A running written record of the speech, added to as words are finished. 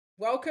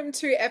Welcome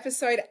to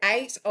episode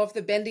 8 of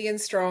the Bendy and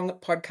Strong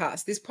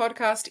podcast. This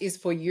podcast is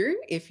for you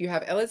if you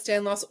have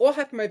Ehlers-Danlos or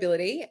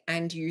hypermobility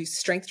and you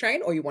strength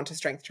train or you want to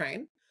strength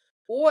train,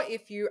 or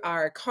if you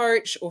are a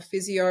coach or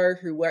physio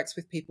who works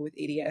with people with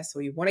EDS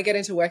or you want to get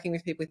into working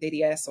with people with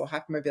EDS or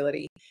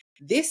hypermobility.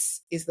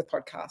 This is the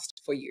podcast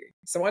for you.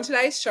 So on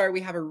today's show,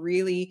 we have a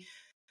really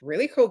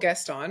cool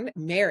guest on,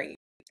 Mary.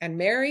 And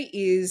Mary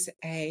is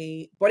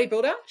a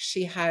bodybuilder.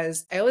 She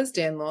has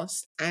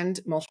Ehlers-Danlos and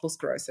multiple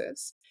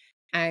sclerosis.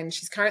 And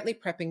she's currently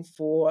prepping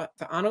for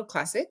the Arnold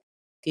Classic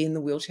in the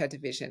wheelchair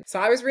division. So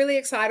I was really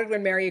excited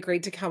when Mary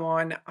agreed to come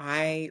on.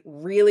 I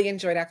really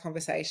enjoyed our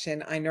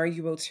conversation. I know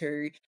you will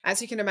too.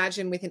 As you can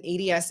imagine, with an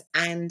EDS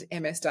and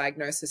MS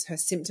diagnosis, her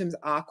symptoms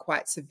are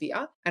quite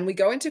severe. And we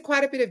go into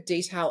quite a bit of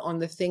detail on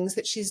the things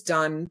that she's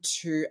done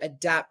to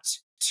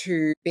adapt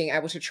to being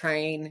able to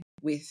train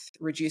with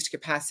reduced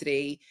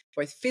capacity,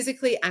 both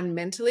physically and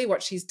mentally,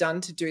 what she's done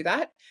to do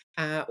that.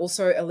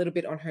 Also a little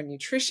bit on her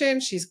nutrition.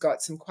 She's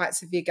got some quite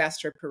severe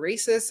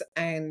gastroparesis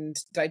and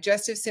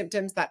digestive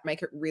symptoms that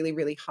make it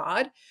really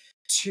hard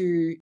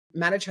to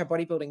manage her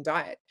bodybuilding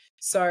diet.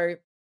 So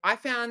I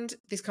found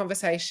this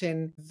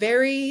conversation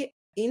very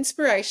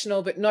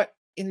inspirational, but not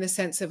in the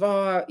sense of,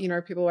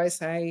 people always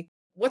say,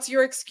 what's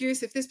your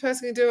excuse? If this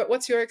person can do it,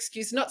 what's your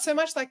excuse? Not so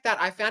much like that.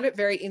 I found it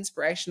very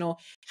inspirational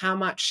how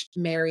much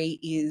Mary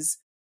is,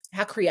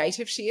 how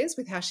creative she is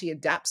with how she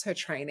adapts her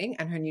training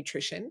and her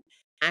nutrition.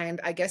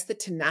 And I guess the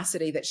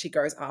tenacity that she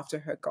goes after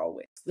her goal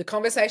with. The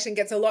conversation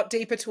gets a lot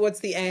deeper towards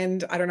the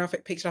end. I don't know if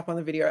it picked up on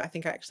the video. I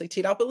think I actually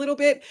teed up a little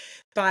bit,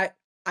 but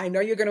I know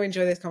you're going to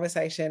enjoy this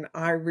conversation.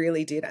 I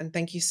really did. And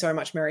thank you so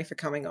much, Mary, for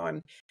coming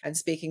on and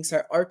speaking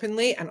so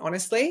openly and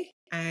honestly.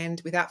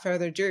 And without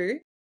further ado,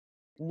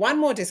 one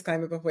more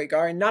disclaimer before we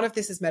go. None of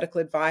this is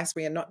medical advice.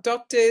 We are not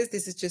doctors.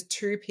 This is just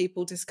two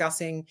people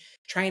discussing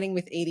training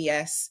with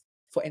EDS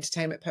for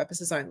entertainment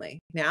purposes only.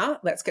 Now,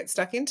 let's get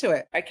stuck into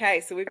it. Okay,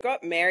 so we've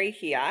got Mary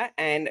here,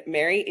 and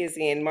Mary is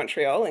in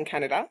Montreal in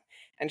Canada,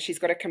 and she's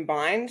got a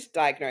combined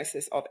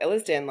diagnosis of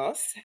Ehlers-Danlos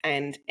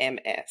and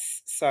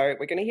MS. So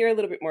we're going to hear a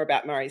little bit more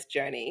about Mary's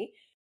journey.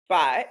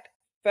 But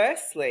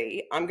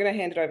firstly, I'm going to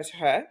hand it over to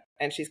her,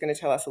 and she's going to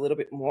tell us a little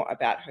bit more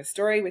about her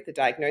story with the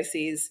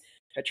diagnoses,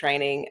 her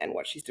training, and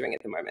what she's doing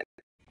at the moment.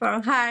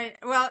 Well, hi.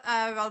 Well,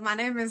 my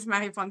name is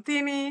Mary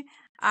Pontini.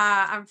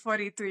 I'm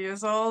 42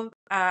 years old.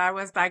 I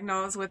was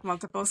diagnosed with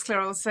multiple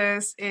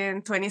sclerosis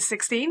in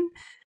 2016,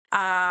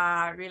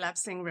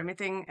 relapsing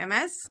remitting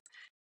MS.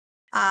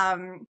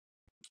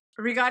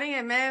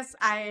 Regarding MS,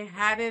 I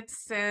had it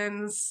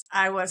since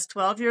I was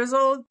 12 years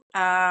old,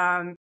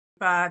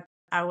 but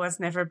I was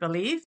never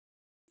believed.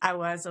 I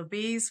was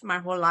obese my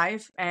whole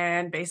life.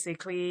 And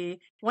basically,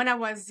 when I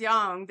was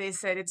young, they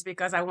said it's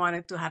because I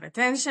wanted to have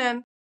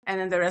attention. And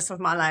then the rest of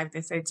my life,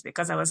 they said it's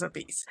because I was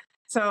obese.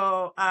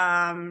 So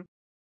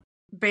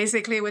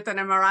basically, with an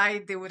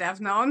MRI, they would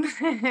have known,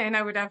 and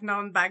I would have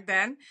known back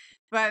then.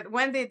 But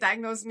when they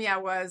diagnosed me, I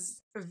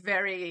was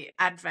very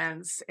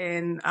advanced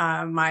in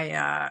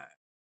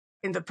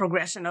in the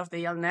progression of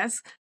the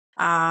illness.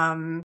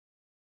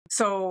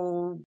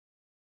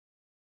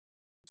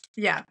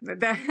 Yeah,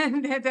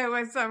 there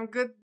was some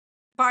good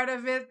part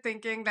of it,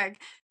 thinking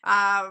like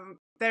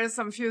there's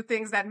some few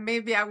things that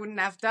maybe I wouldn't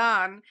have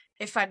done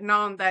if I'd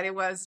known that it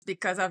was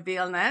because of the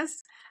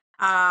illness.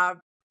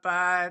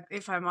 But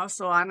if I'm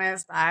also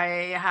honest,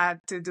 I had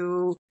to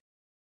do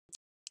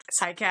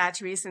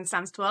psychiatry since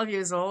I'm 12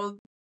 years old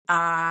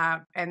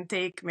and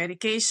take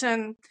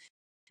medication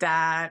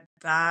that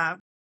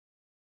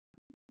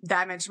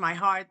damaged my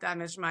heart,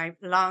 damaged my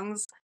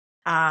lungs.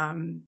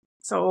 And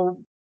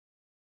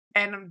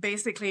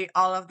basically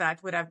all of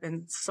that would have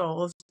been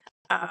solved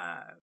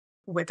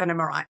with an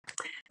MRI.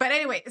 But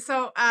anyway,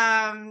 so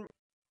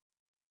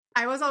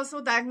I was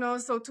also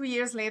diagnosed. So 2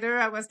 years later,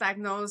 I was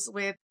diagnosed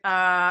with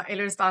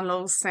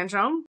Ehlers-Danlos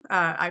Syndrome,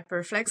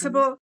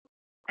 hyperflexible.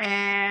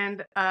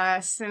 And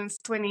since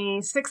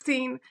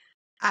 2016,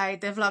 I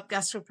developed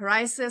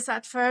gastroparesis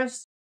at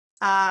first.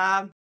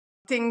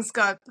 Things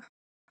got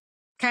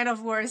kind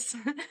of worse,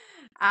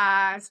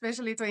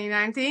 especially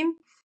 2019.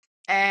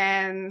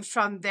 And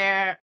from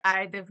there,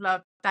 I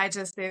developed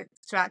digestive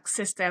tract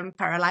system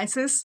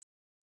paralysis.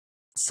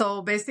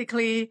 So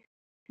basically,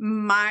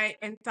 my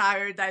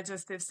entire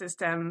digestive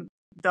system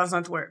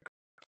doesn't work.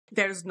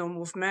 There's no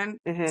movement.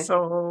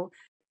 So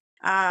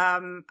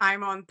I'm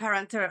on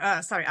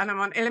I'm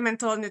on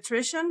elemental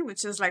nutrition,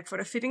 which is like for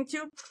the feeding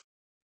tube,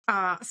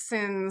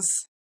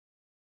 since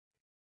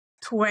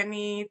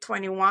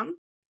 2021.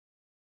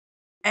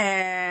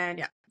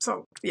 And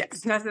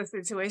that's the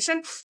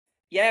situation.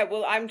 Yeah,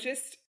 well,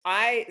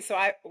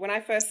 when I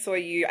first saw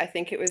you, I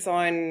think it was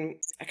on,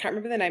 I can't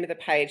remember the name of the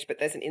page, but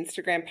there's an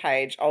Instagram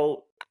page.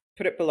 I'll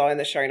put it below in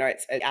the show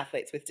notes,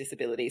 Athletes with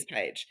Disabilities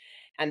page.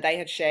 And they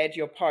had shared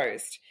your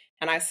post,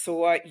 and I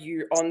saw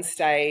you on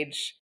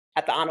stage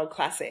at the Arnold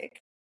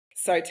Classic.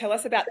 So tell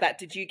us about that.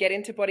 Did you get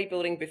into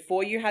bodybuilding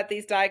before you had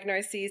these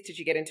diagnoses? Did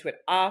you get into it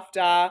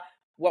after?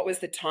 What was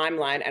the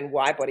timeline and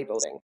why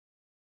bodybuilding?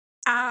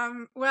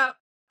 Well,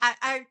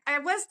 I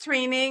was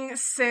training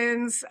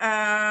since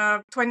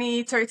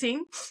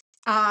 2013,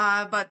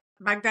 but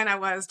back then I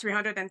was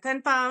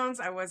 310 pounds.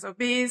 I was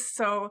obese,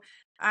 so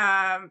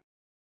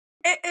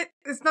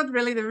it's not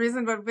really the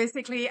reason, but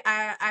basically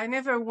I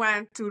never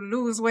went to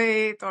lose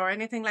weight or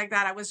anything like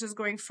that. I was just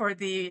going for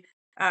the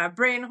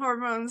brain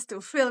hormones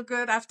to feel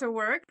good after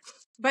work,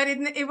 but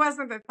it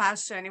wasn't a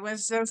passion. It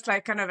was just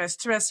like kind of a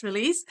stress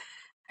release,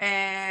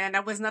 and I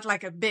was not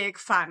like a big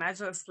fan. I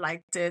just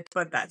liked it,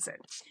 but that's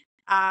it.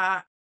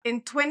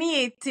 In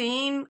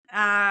 2018,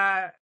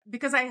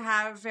 because I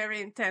have very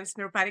intense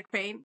neuropathic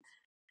pain,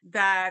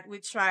 that we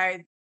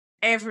tried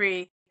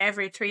every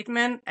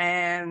treatment,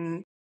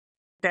 and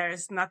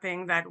there's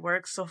nothing that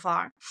works so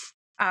far.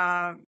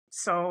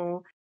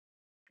 So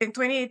in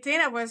 2018,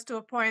 I was to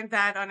a point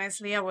that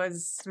honestly, I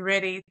was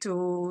ready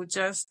to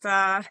just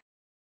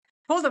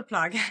pull the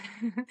plug.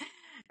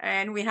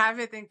 And we have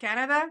it in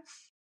Canada,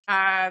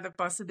 the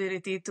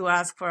possibility to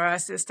ask for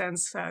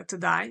assistance to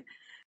die.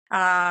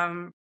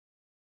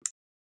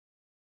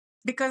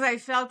 Because I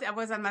felt I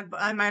was at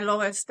my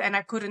lowest and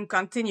I couldn't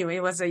continue.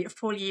 It was a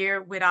full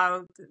year with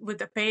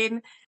the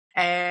pain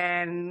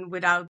and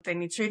without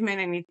any treatment,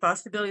 any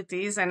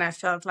possibilities. And I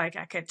felt like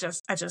I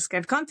just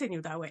can't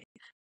continue that way.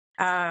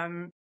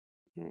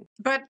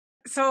 But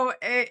so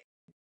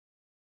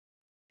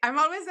I'm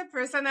always the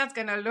person that's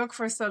going to look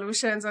for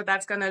solutions, or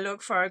that's going to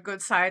look for a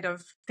good side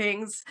of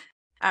things.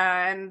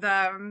 And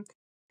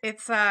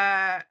it's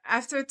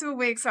after 2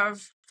 weeks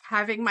of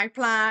having my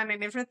plan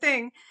and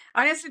everything,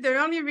 honestly, the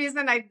only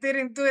reason I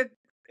didn't do it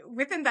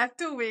within that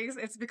 2 weeks,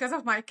 it's because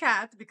of my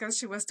cat, because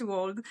she was too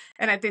old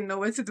and I didn't know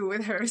what to do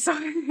with her. So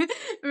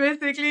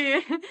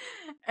basically,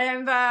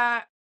 and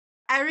I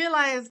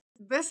realized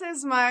this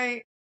is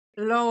my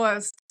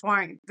lowest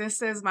point.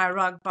 This is my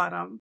rock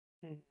bottom.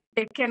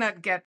 It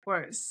cannot get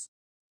worse.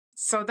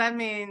 So that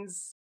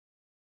means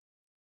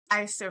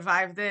I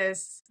survived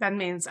this. That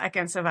means I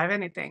can survive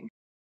anything.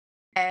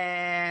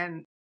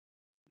 And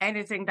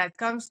anything that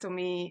comes to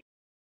me,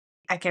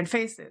 I can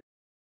face it.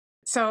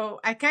 So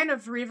I kind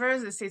of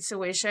reverse the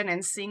situation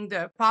and seeing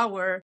the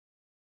power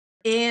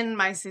in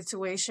my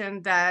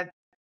situation, that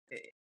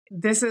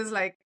this is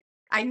like,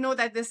 I know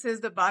that this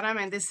is the bottom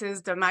and this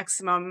is the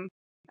maximum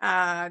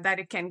that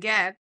it can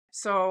get.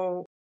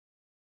 So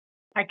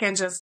I can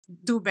just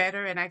do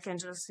better and I can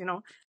just,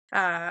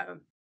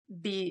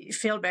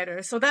 feel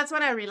better. So that's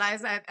when I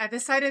realized that I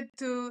decided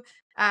to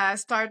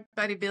start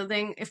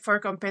bodybuilding for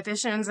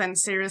competitions and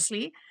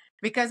seriously,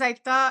 because I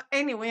thought,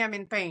 anyway, I'm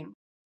in pain.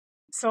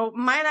 So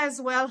might as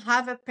well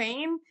have a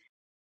pain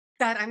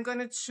that I'm going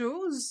to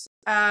choose.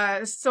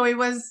 So it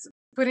was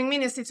putting me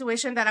in a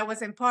situation that I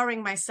was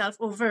empowering myself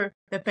over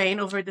the pain,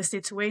 over the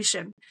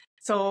situation.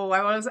 So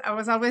I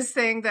was always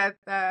saying that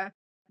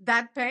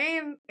that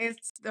pain is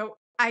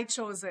I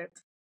chose it.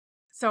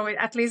 So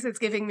at least it's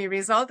giving me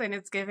result and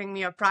it's giving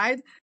me a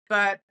pride,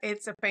 but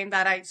it's a pain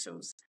that I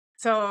choose.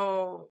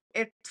 So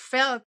it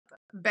felt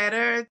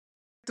better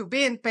to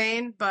be in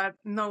pain, but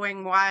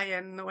knowing why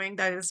and knowing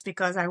that it's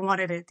because I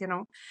wanted it,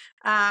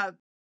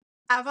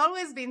 I've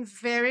always been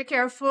very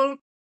careful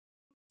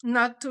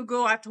not to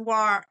go at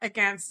war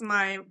against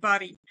my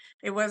body.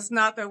 It was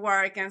not a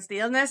war against the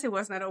illness. It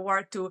was not a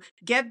war to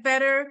get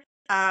better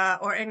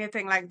or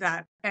anything like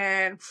that.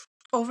 And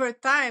over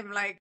time,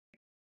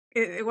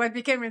 what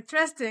became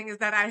interesting is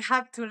that I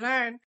had to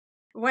learn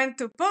when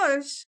to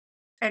push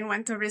and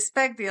when to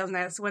respect the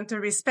illness, when to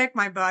respect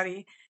my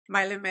body,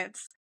 my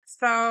limits.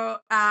 So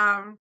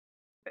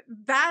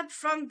that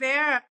from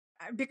there,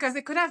 because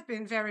it could have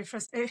been very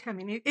frustrating. I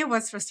mean, it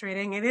was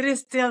frustrating, and it is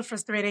still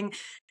frustrating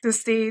to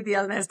see the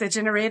illness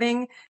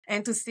degenerating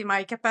and to see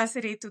my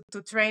capacity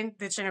to train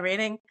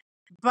degenerating.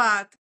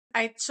 But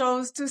I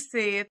chose to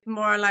see it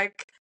more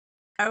like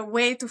a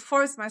way to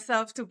force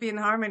myself to be in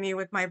harmony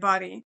with my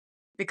body,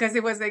 because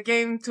it was a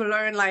game to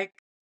learn, like,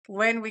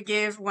 when we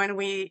give, when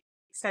we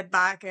set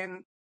back.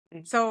 And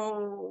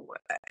so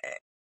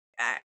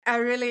I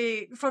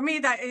really, for me,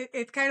 that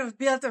it kind of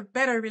built a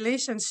better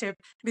relationship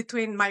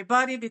between my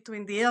body,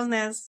 between the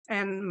illness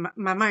and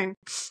my mind.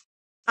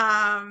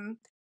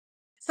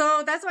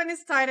 So that's when it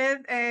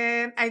started,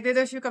 and I did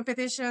a few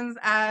competitions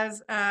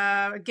as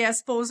a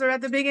guest poser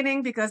at the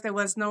beginning, because there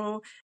was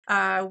no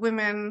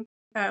women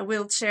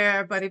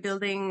wheelchair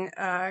bodybuilding.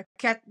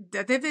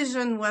 The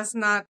division was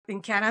not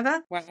in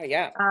Canada. Wow,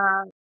 yeah.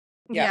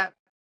 Yeah.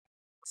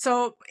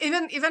 So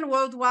even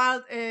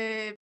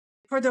worldwide,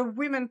 for the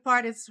women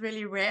part, it's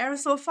really rare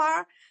so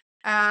far.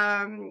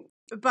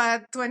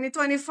 But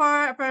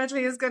 2024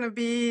 apparently is going to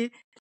be,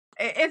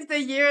 it's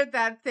the year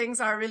that things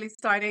are really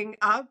starting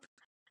up.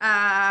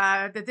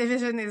 The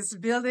division is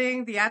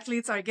building, the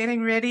athletes are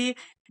getting ready,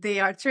 they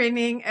are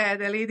training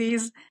the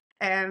ladies,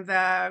 and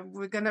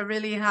we're going to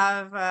really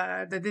have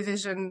the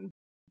division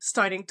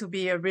starting to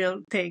be a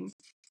real thing.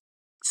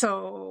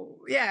 So,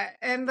 yeah.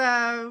 And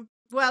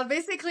well,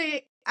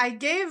 basically, I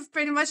gave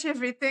pretty much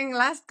everything.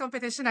 Last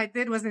competition I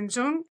did was in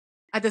June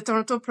at the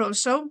Toronto Pro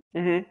Show.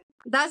 Mm-hmm.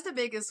 That's the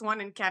biggest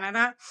one in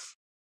Canada.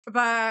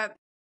 But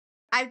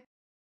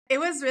It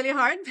was really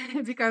hard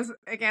because,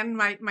 again,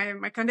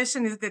 my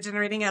condition is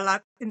degenerating a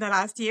lot in the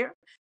last year.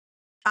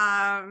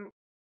 And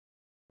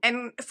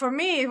for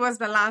me, it was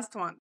the last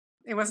one.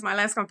 It was my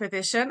last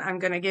competition. I'm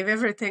going to give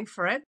everything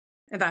for it.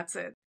 And that's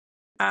it.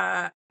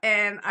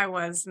 And I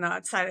was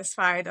not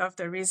satisfied of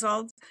the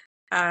results.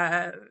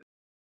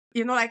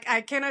 Like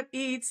I cannot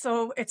eat,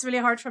 so it's really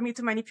hard for me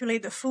to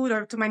manipulate the food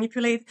or to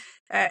manipulate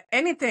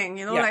anything,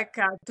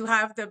 to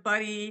have the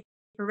body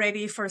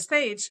ready for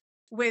stage,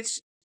 which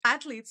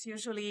athletes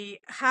usually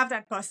have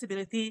that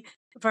possibility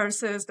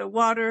versus the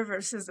water,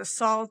 versus the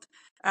salt,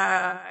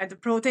 and the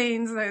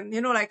proteins, and,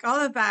 all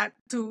of that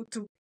to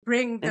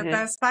bring the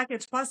best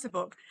package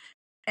possible.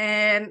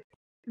 And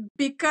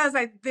because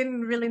I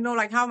didn't really know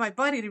how my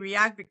body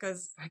react,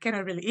 because I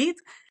cannot really eat,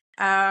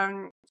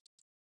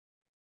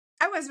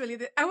 I was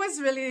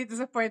really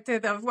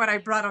disappointed of what I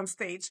brought on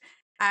stage.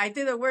 I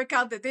did a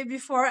workout the day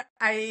before.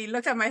 I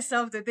looked at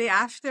myself the day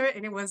after,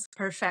 and it was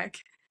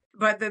perfect.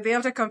 But the day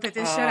of the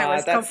competition, I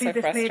was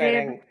completely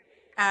deflated.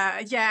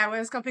 I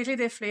was completely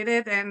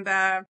deflated, and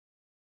I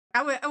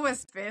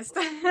was pissed.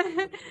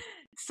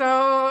 So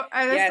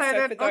I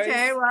decided,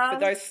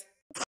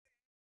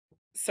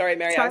 Sorry,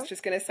 Mary. I was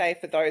just going to say,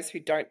 for those who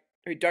don't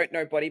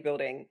know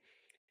bodybuilding,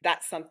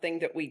 that's something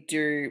that we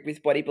do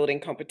with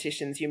bodybuilding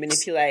competitions. You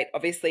manipulate,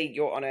 obviously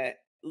you're on a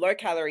low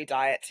calorie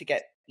diet to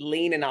get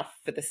lean enough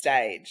for the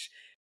stage,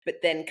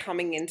 but then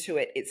coming into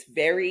it,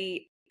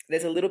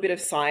 there's a little bit of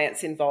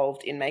science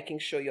involved in making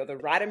sure you're the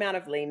right amount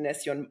of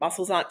leanness, your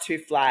muscles aren't too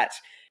flat,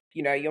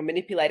 you're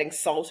manipulating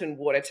salt and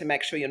water to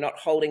make sure you're not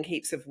holding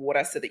heaps of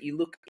water so that you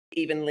look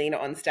even leaner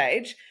on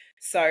stage.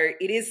 So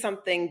it is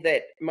something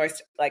that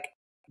most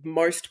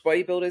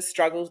bodybuilders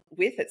struggle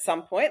with at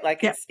some point.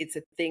 It's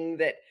a thing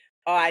that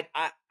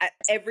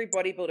every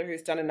bodybuilder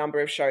who's done a number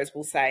of shows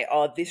will say,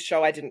 oh, this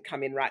show I didn't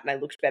come in right and I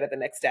looked better the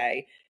next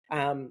day.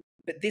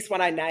 But this one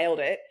I nailed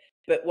it.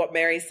 But what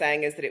Mary's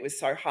saying is that it was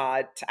so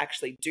hard to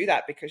actually do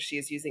that because she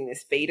is using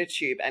this feeder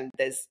tube. And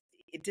does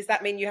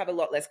that mean you have a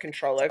lot less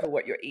control over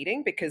what you're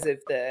eating because of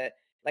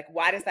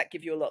why does that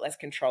give you a lot less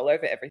control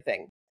over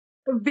everything?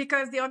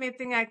 Because the only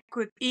thing I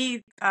could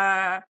eat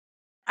for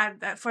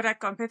that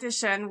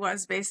competition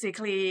was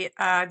basically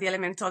the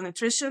elemental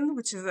nutrition,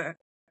 which is a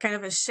kind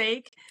of a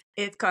shake.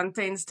 It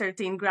contains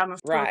 13 grams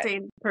of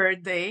protein per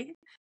day.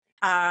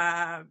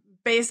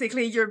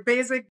 Basically, your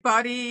basic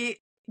body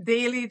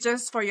daily,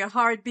 just for your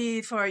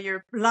heartbeat, for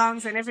your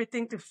lungs and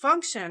everything to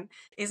function,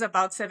 is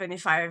about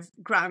 75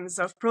 grams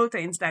of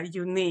proteins that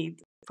you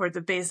need for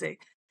the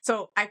basic.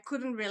 So I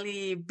couldn't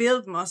really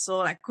build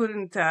muscle. I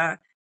couldn't,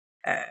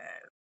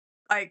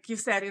 like you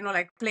said,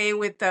 play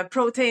with the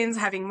proteins,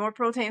 having more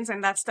proteins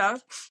and that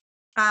stuff.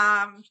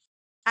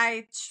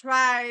 I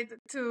tried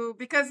to,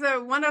 because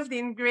one of the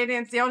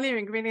ingredients, the only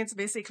ingredients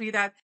basically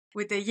that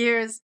with the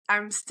years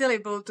I'm still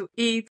able to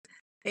eat,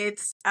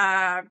 it's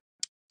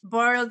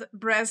boiled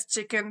breast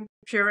chicken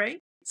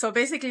puree. So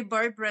basically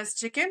boiled breast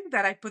chicken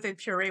that I put in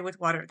puree with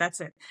water. That's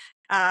it.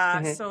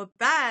 So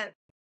that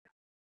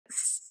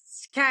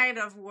kind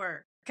of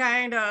work,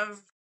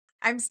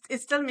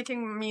 it's still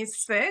making me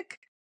sick,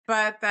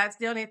 but that's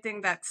the only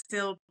thing that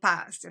still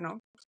passed,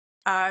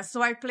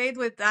 So I played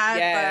with that,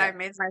 but I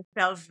made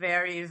myself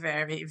very,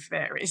 very,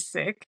 very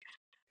sick.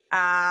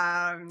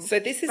 So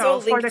this is all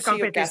linked to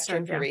your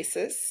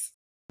gastroparesis.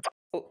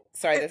 Oh,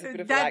 sorry, there's a bit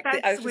of I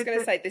was just going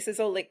to say, this is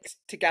all linked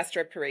to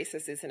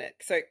gastroparesis, isn't it?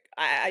 So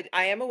I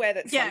am aware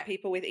that some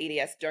people with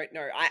EDS don't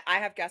know. I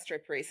have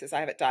gastroparesis. I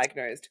have it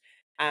diagnosed.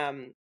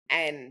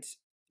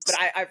 But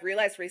I've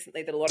realized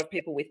recently that a lot of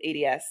people with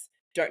EDS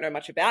don't know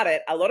much about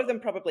it. A lot of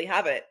them probably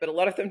have it, but a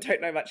lot of them don't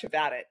know much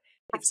about it.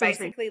 It's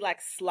basically like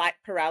slight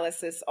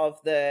paralysis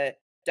of the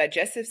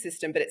digestive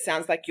system, but it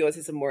sounds like yours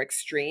is a more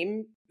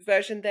extreme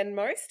version than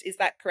most. Is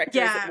that correct?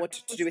 Or is it more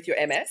to do with your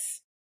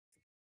MS?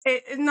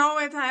 No,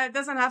 it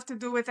doesn't have to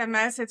do with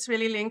MS. It's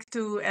really linked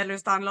to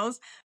Ehlers-Danlos,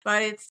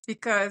 but it's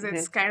because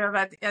it's kind of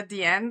at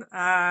the end.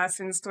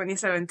 Since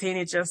 2017,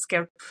 it just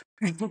kept,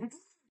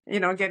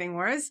 getting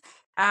worse.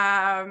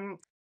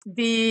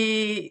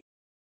 The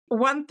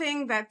one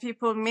thing that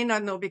people may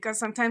not know, because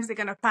sometimes they're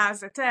going to pass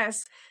the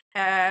test,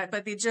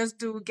 but they just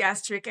do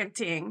gastric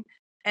emptying,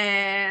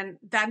 and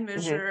that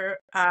measure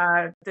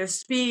the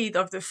speed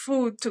of the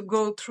food to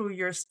go through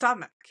your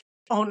stomach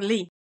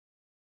only.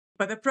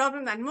 But the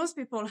problem that most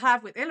people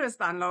have with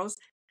Ehlers-Danlos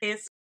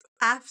is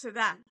after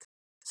that.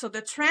 So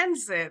the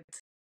transit,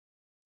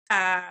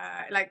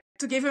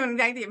 to give you an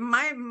idea,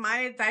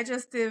 my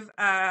digestive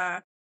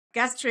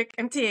gastric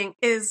emptying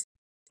is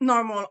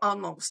normal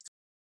almost.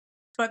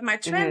 But my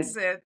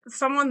transit,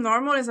 someone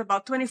normal is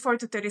about 24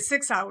 to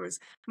 36 hours.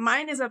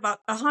 Mine is about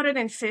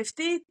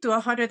 150 to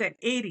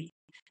 180.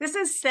 This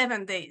is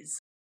 7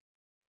 days.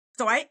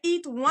 So I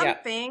eat one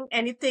thing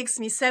and it takes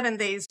me 7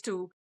 days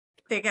to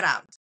take it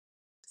out.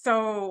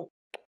 So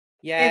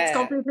it's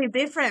completely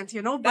different,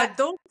 but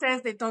those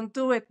tests, they don't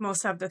do it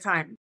most of the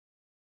time,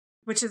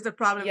 which is the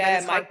problem.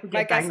 Yeah,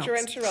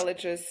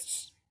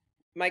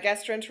 my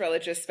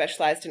gastroenterologist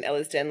specialized in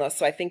Ehlers-Danlos,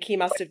 so I think he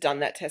must have done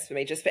that test for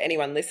me. Just for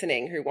anyone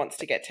listening who wants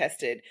to get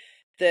tested,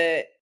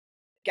 the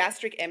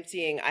gastric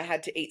emptying, I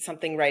had to eat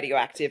something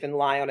radioactive and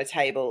lie on a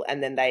table,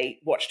 and then they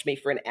watched me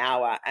for an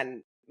hour.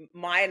 And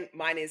mine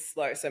is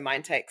slow, so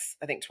mine takes,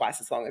 I think,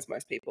 twice as long as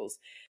most people's.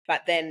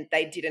 But then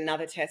they did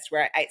another test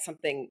where I ate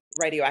something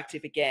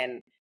radioactive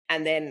again,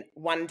 and then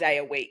 1 day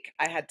a week,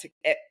 I had to,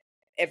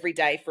 every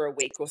day for a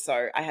week or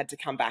so, I had to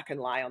come back and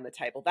lie on the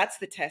table. That's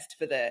the test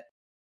for the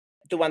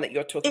one that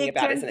you're talking It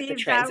about, can isn't it? be The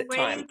that transit way.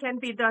 time. It can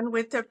be done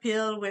with a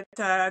pill, with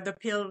the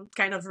pill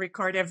kind of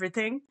record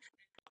everything.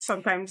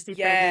 Sometimes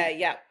depending.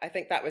 Yeah, I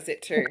think that was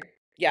it too.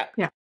 Yeah.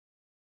 Yeah.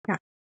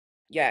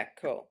 Yeah,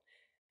 cool.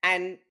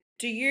 And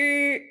do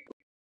you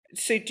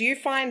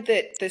find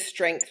that the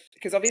strength,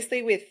 because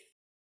obviously with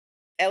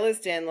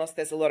Ehlers-Danlos,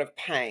 there's a lot of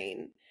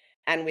pain,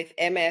 and with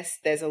MS,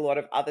 there's a lot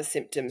of other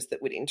symptoms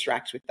that would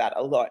interact with that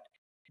a lot.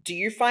 Do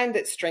you find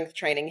that strength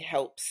training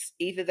helps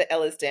either the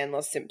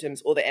Ehlers-Danlos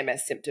symptoms or the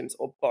MS symptoms,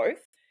 or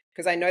both?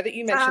 Because I know that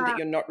you mentioned that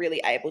you're not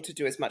really able to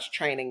do as much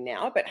training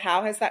now, but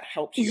how has that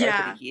helped you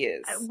over the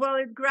years? Well,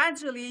 it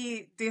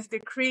gradually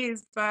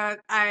decreased, but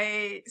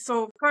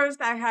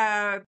first I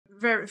had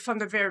from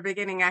the very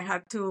beginning, I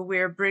had to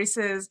wear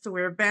braces, to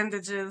wear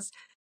bandages,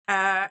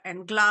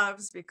 and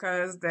gloves,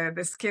 because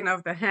the skin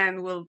of the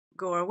hand will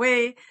go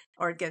away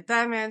or get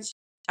damaged.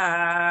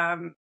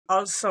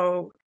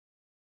 Also,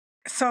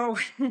 so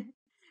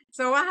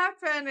what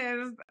happened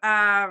is,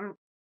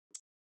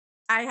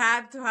 I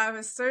had to have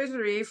a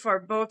surgery for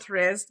both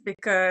wrists,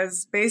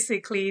 because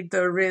basically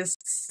the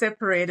wrist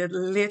separated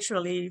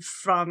literally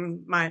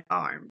from my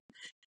arm.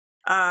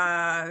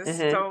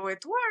 So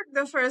it worked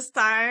the first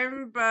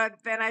time,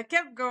 but then I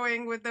kept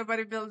going with the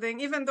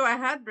bodybuilding, even though I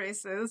had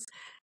braces.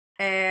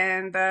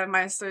 And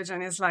my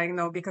surgeon is like,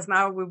 no, because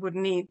now we would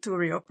need to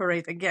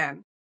reoperate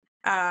again.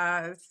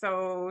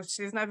 So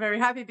she's not very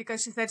happy,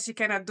 because she said she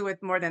cannot do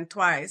it more than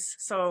twice.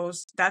 So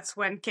that's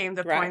when came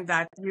the point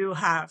that you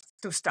have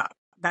to stop.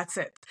 That's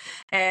it.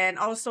 And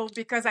also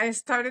because I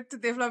started to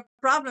develop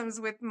problems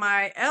with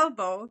my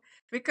elbow,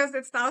 because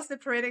it's now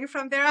separating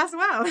from there as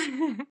well.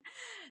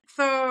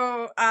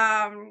 So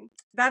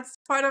that's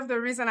part of the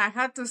reason I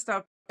had to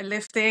stop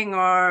lifting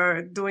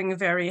or doing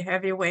very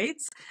heavy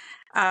weights.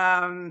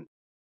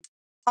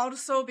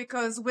 Also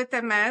because with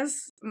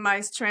MS,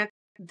 my strength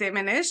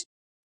diminished.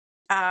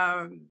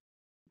 I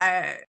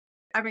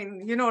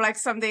mean, like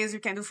some days you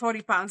can do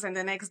 40 pounds and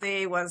the next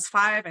day was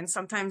 5 and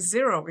sometimes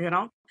 0,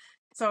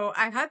 So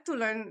I had to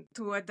learn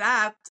to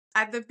adapt.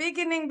 At the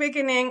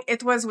beginning,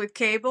 it was with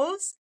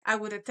cables. I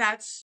would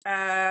attach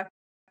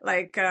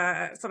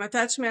some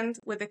attachment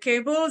with the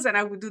cables, and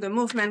I would do the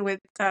movement with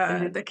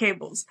the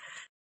cables.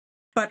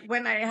 But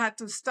when I had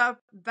to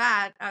stop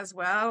that as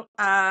well,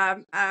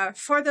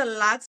 for the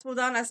lats pull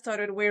down, I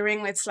started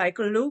wearing, it's like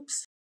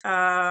loops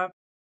that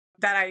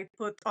I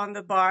put on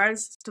the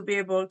bars to be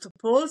able to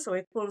pull. So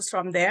it pulls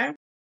from there.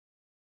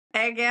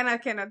 Again, I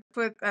cannot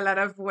put a lot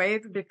of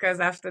weight, because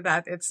after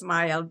that, it's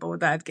my elbow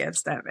that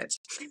gets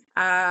damaged.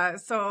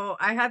 So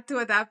I had to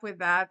adapt with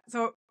that.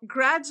 So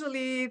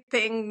gradually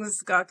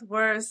things got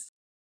worse.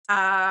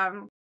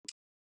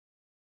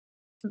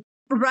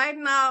 Right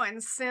now,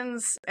 and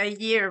since a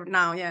year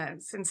now,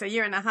 since a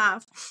year and a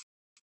half,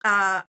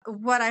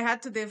 what I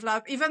had to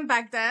develop, even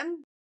back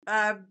then,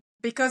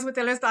 because with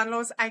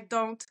Ehlers-Danlos, I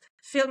don't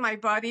feel my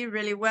body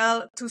really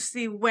well to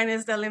see when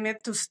is the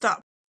limit to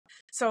stop.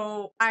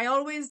 So I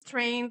always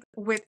trained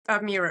with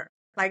a mirror.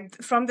 Like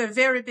from the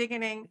very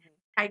beginning,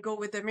 I go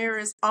with the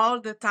mirrors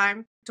all the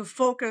time to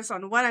focus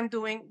on what I'm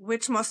doing,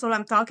 which muscle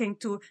I'm talking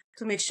to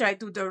make sure I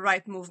do the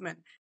right movement.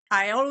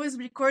 I always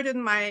recorded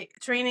my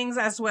trainings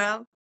as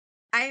well.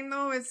 I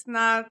know it's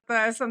not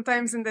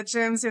sometimes in the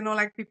gyms,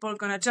 like people are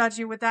going to judge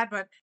you with that,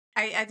 but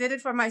I did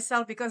it for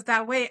myself, because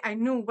that way I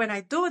knew when I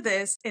do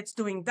this, it's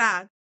doing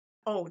that.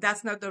 Oh,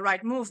 that's not the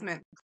right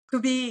movement. To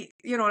be,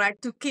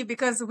 to keep,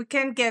 because we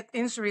can get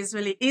injuries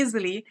really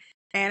easily.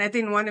 And I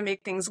didn't want to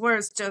make things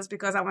worse just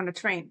because I want to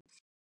train.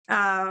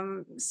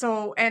 And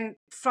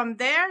from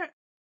there,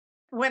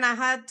 when I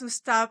had to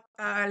stop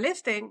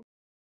lifting,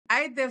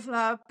 I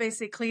developed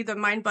basically the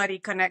mind-body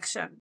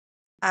connection.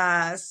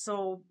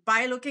 So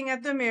by looking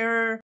at the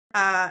mirror,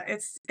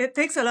 it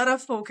takes a lot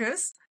of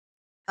focus,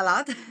 a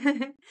lot.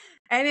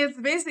 And it's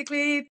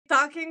basically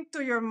talking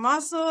to your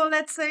muscle,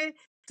 let's say,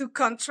 to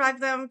contract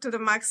them to the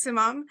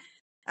maximum,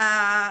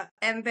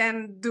 and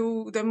then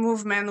do the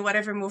movement,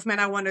 whatever movement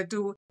I want to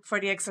do for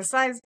the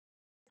exercise.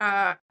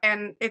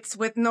 And it's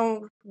with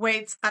no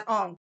weights at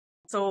all.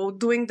 So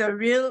doing the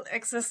real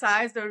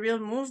exercise, the real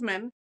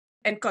movement,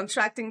 and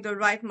contracting the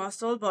right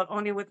muscle, but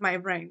only with my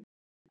brain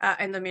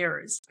and the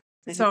mirrors.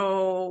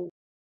 So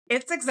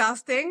it's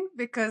exhausting,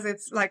 because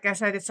it's, like I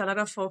said, it's a lot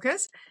of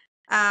focus.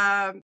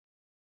 But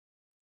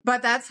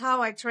that's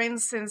how I train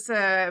since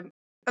a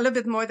little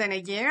bit more than a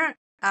year.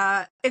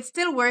 It's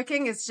still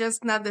working. It's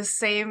just not the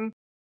same.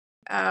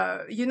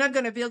 You're not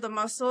going to build the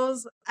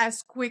muscles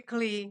as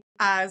quickly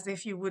as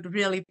if you would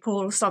really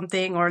pull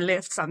something or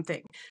lift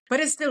something, but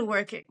it's still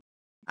working.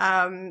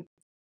 I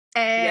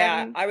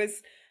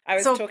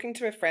was talking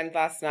to a friend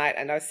last night,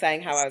 and I was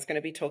saying how I was going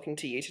to be talking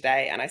to you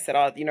today. And I said,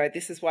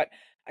 this is what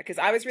because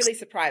I was really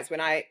surprised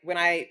when I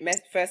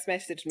first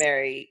messaged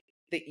Mary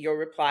that your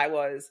reply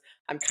was,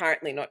 "I'm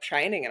currently not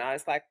training," and I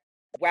was like,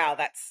 "Wow,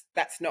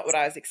 that's not what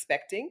I was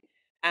expecting."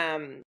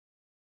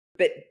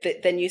 But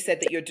then you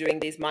said that you're doing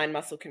these mind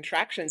muscle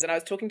contractions, and I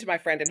was talking to my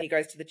friend, and he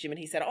goes to the gym, and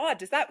he said, "Oh,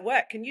 does that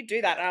work? Can you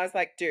do that?" And I was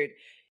like, "Dude,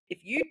 if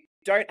you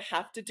don't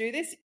have to do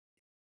this,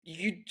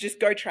 you just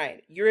go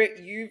train.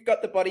 You've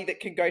got the body that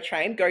can go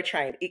train. Go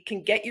train. It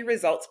can get you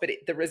results, but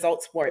the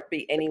results won't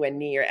be anywhere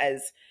near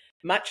as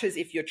much as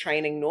if you're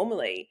training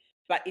normally.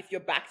 But if you're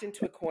backed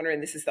into a corner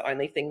and this is the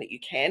only thing that you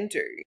can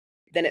do,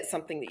 then it's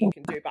something that you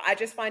can do." But I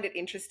just find it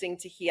interesting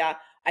to hear.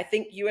 I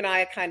think you and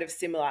I are kind of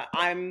similar.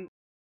 I'm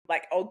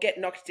like, I'll get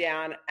knocked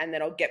down and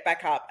then I'll get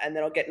back up and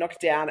then I'll get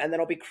knocked down and then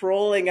I'll be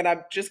crawling and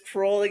I'm just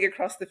crawling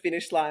across the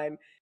finish line.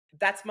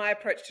 That's my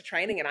approach to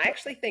training. And I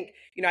actually think,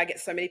 I get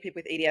so many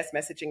people with EDS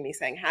messaging me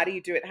saying, "How do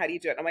you do it? How do you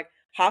do it?" I'm like,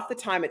 half the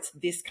time it's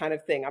this kind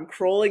of thing. I'm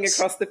crawling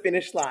across the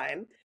finish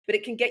line, but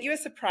it can get you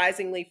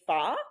surprisingly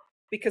far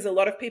because a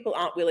lot of people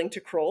aren't willing to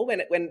crawl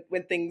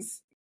when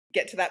things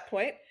get to that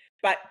point.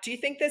 But do you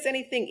think there's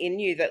anything in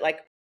you that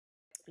like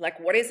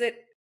what is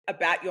it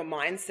about your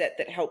mindset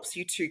that helps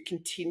you to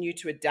continue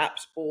to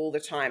adapt all the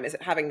time? Is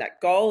it having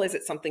that goal? Is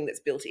it something that's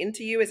built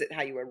into you? Is it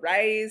how you were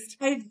raised?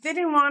 I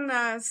didn't want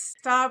to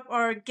stop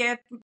or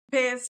get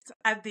pissed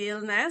at the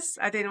illness.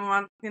 I didn't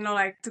want,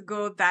 to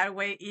go that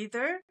way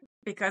either,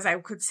 because I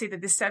could see the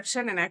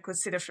deception and I could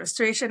see the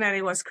frustration that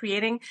it was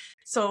creating.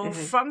 So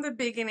from the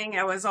beginning,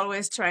 I was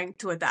always trying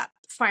to adapt,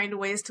 find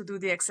ways to do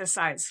the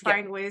exercise,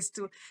 find ways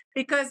to,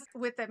 because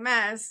with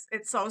MS,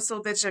 it's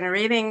also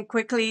degenerating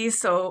quickly.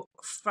 So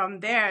from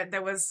there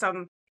was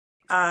some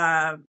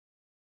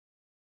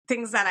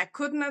things that I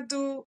could not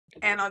do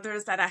and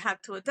others that I had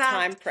to adapt.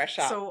 Time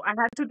pressure. So I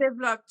had to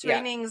develop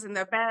trainings in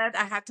the bed.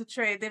 I had to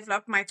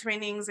develop my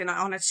trainings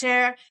on a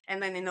chair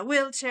and then in a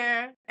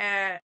wheelchair.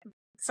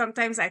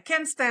 Sometimes I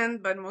can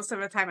stand, but most of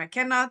the time I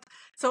cannot.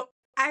 So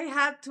I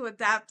had to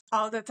adapt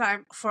all the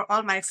time for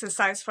all my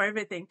exercise, for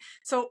everything.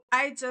 So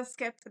I just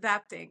kept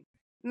adapting.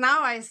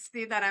 Now I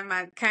see that I'm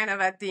kind of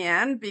at the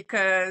end,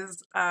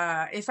 because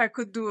if I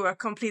could do a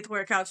complete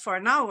workout for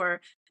an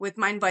hour with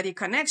mind-body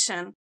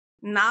connection,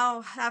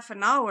 now half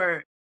an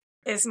hour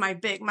is my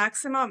big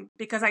maximum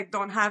because I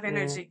don't have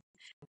energy.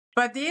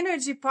 But the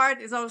energy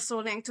part is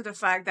also linked to the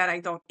fact that I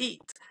don't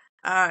eat.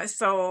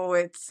 So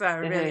it's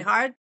really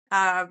hard.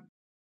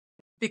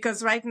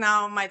 Because right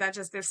now my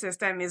digestive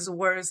system is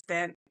worse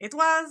than it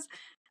was.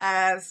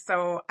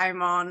 So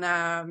I'm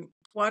on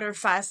water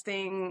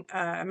fasting,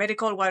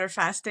 medical water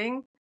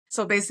fasting.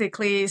 So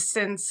basically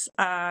since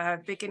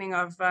beginning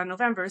of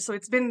November. So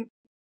it's been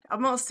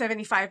almost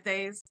 75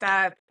 days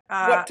that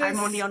I'm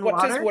only on water.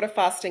 What does water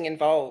fasting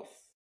involve?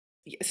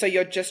 So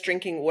you're just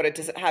drinking water.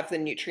 Does it have the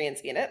nutrients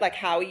in it? Like,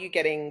 how are you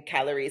getting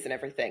calories and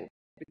everything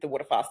with the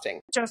water fasting?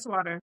 Just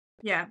water.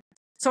 Yeah.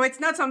 So it's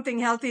not something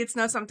healthy. It's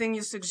not something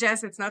you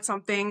suggest. It's not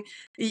something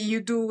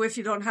you do if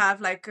you don't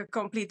have like a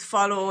complete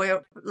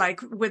follow,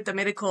 like with the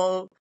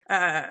medical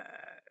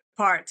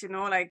part,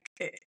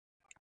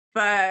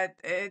 but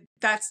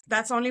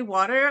that's only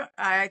water.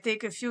 I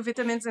take a few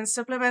vitamins and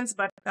supplements,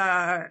 but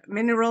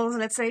minerals,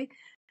 let's say,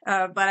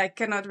 but I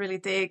cannot really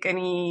take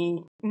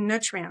any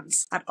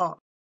nutrients at all.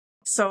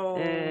 So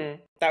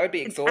that would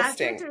be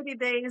exhausting. After 30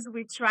 days,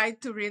 we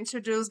tried to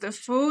reintroduce the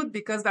food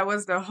because that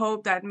was the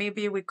hope that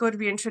maybe we could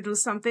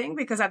reintroduce something,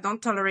 because I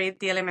don't tolerate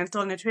the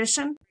elemental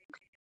nutrition.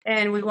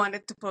 And we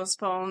wanted to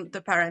postpone the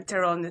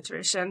parenteral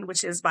nutrition,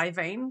 which is by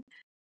vein,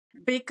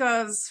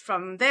 because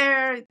from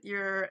there,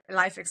 your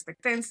life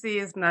expectancy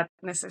is not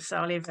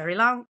necessarily very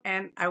long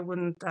and I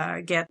wouldn't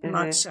get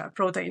much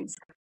proteins.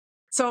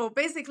 So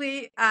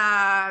basically,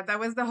 that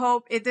was the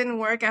hope. It didn't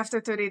work after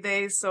 30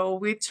 days. So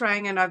we're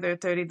trying another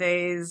 30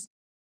 days.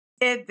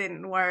 It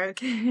didn't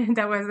work.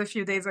 That was a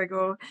few days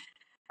ago.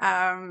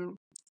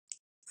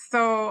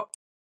 So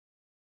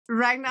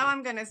right now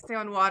I'm going to stay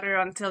on water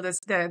until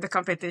the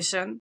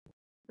competition.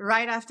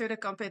 Right after the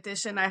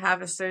competition, I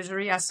have a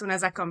surgery as soon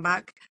as I come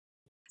back.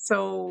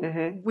 So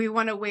we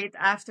want to wait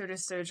after the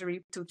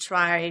surgery to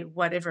try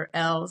whatever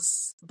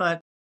else.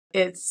 But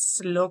it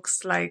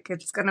looks like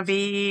it's going to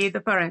be the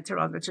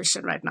parenteral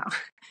nutrition right now.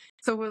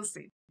 So we'll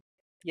see.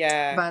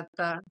 Yeah. But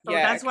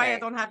that's why I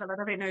don't have a lot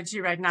of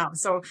energy right now.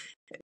 So,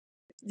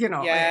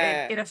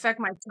 it affects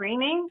my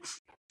training.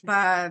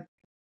 But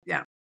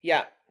yeah.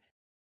 Yeah.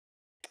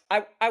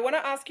 I want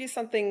to ask you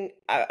something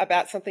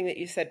about something that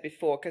you said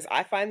before, because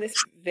I find this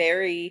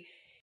very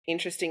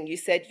interesting. You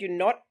said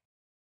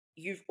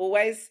you've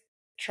always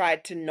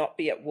tried to not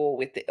be at war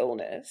with the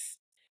illness,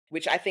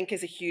 which I think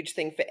is a huge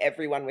thing for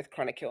everyone with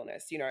chronic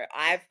illness. There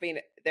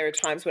are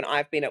times when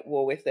I've been at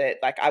war with it.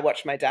 Like, I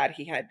watched my dad,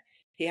 he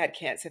had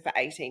cancer for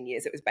 18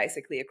 years. It was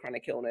basically a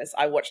chronic illness.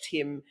 I watched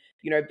him,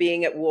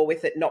 being at war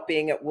with it, not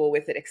being at war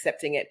with it,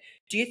 accepting it.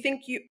 Do you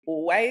think you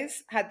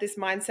always had this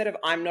mindset of,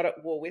 I'm not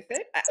at war with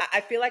it? I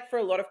feel like for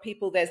a lot of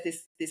people, there's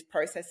this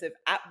process of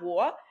at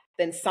war,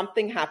 then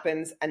something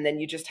happens and then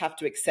you just have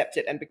to accept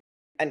it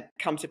and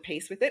come to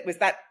peace with it. Was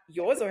that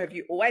yours, or have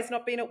you always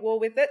not been at war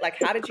with it? Like,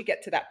 how did you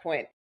get to that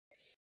point?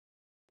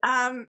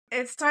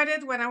 It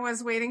started when I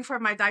was waiting for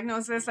my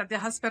diagnosis at the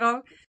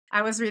hospital.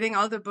 I was reading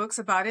all the books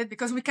about it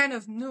because we kind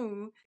of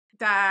knew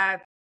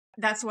that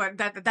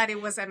that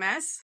it was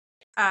MS.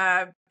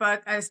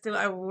 But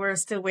we're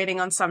still waiting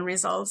on some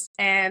results.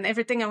 And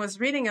everything I was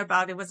reading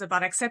about, it was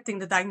about accepting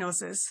the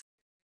diagnosis.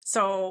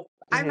 So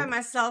I'm by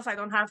myself. I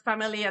don't have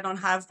family. I don't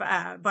have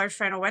a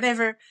boyfriend or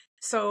whatever.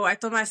 So I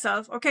told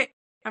myself, okay,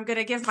 I'm going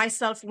to give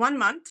myself 1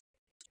 month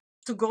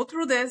to go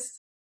through this,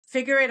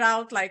 figure it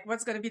out, like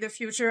what's going to be the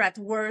future at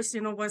worst,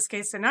 worst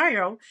case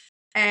scenario.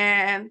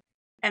 And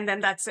then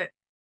that's it.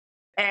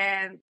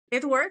 And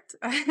it worked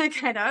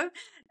kind of,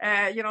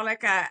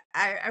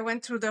 I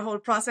went through the whole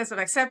process of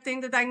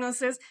accepting the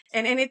diagnosis,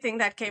 and anything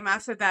that came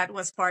after that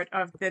was part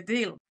of the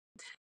deal.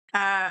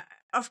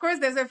 Of course,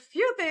 there's a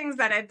few things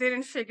that I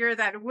didn't figure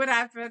that would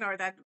happen, or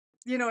that,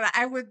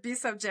 I would be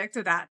subject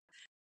to that.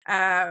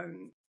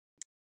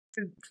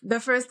 The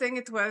first thing,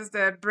 it was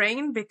the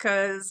brain,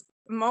 because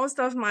most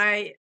of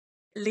my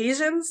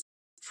lesions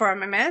for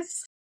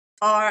MS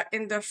are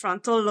in the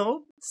frontal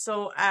lobe.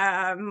 So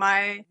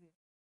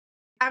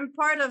I'm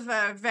part of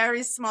a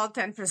very small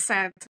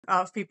 10%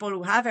 of people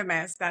who have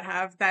MS that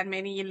have that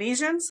many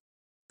lesions,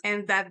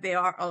 and that they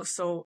are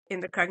also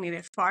in the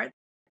cognitive part.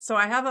 So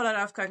I have a lot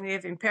of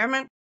cognitive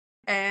impairment,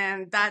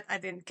 and that I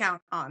didn't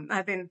count on.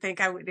 I didn't think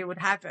it would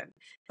happen.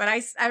 But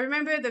I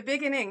remember the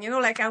beginning,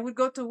 I would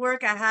go to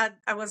work.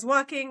 I was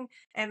walking,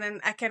 and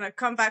then I cannot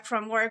come back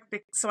from work,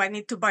 so I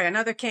need to buy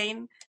another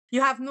cane.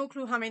 You have no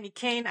clue how many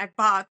cane I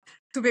bought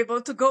to be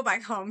able to go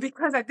back home,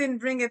 because I didn't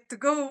bring it to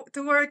go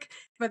to work,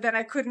 but then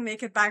I couldn't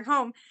make it back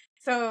home.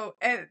 So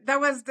there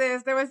was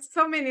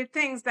so many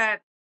things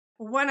that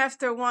one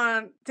after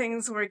one,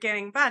 things were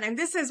getting bad. And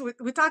this is,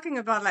 we're talking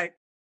about like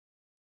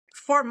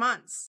 4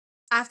 months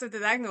after the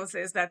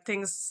diagnosis that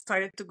things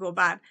started to go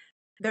bad.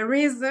 The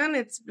reason,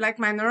 it's like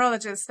my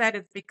neurologist said,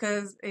 it's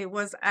because it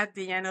was at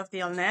the end of the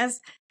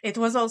illness. It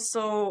is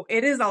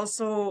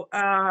also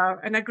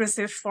an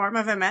aggressive form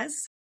of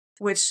MS,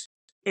 which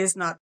is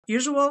not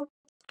usual.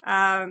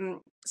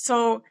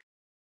 So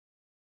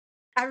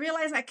I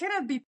realized I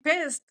cannot be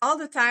pissed all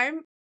the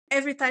time,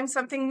 every time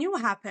something new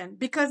happens,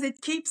 because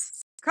it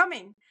keeps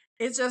coming.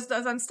 It just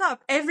doesn't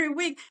stop. Every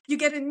week you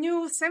get a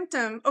new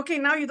symptom. Okay,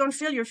 now you don't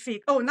feel your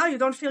feet. Oh, now you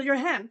don't feel your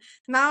hand.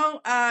 Now,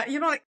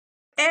 like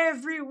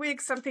every week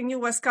something new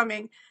was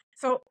coming.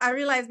 So I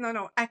realized,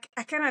 no, I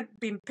cannot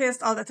be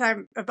pissed all the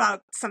time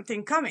about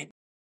something coming.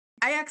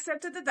 I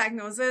accepted the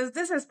diagnosis.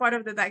 This is part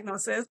of the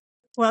diagnosis.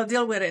 Well,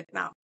 deal with it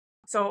now.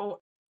 So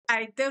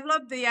I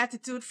developed the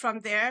attitude from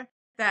there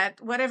that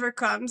whatever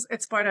comes,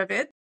 it's part of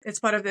it. It's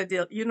part of the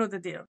deal. You know the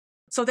deal.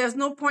 So there's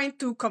no point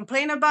to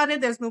complain about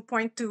it. There's no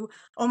point to,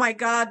 oh my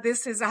God,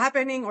 this is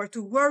happening, or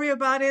to worry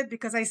about it,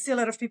 because I see a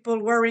lot of people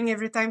worrying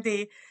every time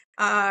they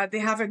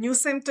have a new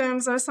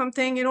symptoms or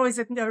something. Is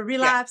it a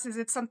relapse? Yeah. Is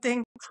it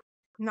something?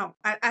 No,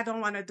 I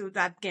don't want to do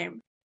that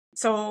game.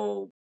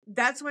 So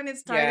that's when it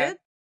started. Yeah.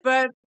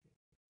 But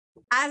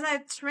as I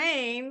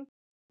trained,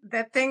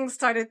 the things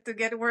started to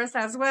get worse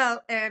as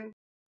well. And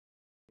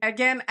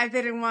again, I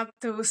didn't want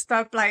to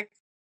stop,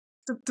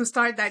 to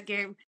start that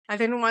game. I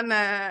didn't want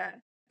to,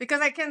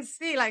 because I can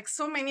see like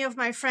so many of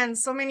my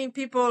friends, so many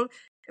people,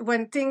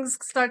 when things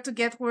start to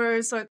get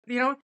worse, or,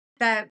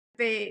 that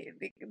they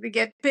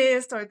get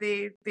pissed, or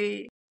they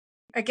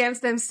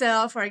against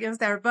themselves or against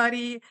their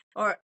body,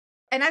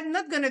 and I'm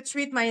not going to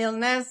treat my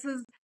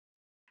illnesses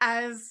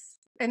as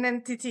an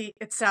entity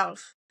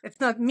itself. It's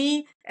not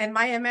me and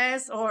my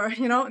MS, or,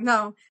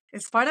 no,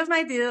 it's part of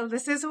my deal.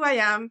 This is who I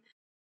am.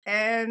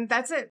 And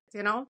that's it,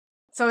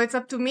 So it's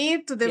up to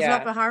me to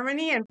develop a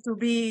harmony, and to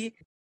be,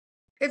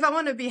 if I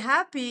want to be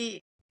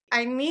happy,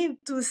 I need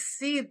to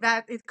see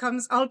that it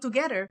comes all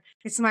together.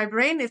 It's my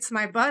brain, it's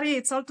my body,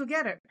 it's all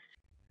together.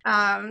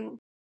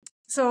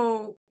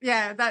 So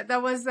yeah,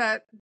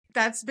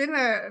 that's been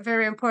a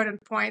very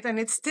important point, and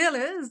it still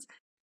is.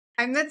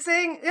 I'm not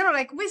saying,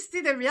 we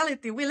see the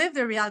reality, we live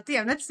the reality.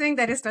 I'm not saying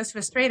that it's not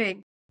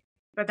frustrating,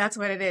 but that's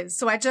what it is.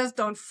 So I just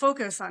don't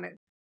focus on it.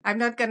 I'm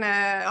not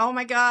gonna, oh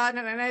my God,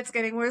 no, it's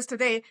getting worse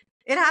today.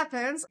 It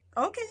happens.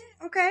 Okay,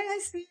 I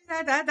see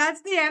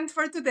that's the end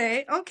for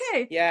today.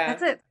 Okay,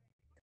 that's it.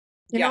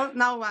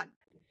 Now what?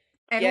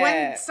 And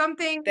when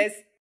something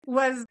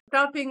was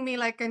stopping me,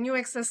 like a new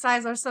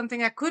exercise or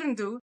something I couldn't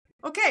do,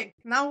 okay,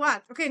 now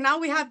what? Okay, now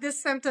we have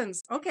these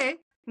symptoms. Okay,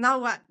 now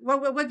what?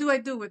 What do I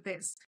do with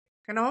this?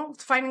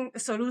 Finding a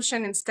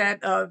solution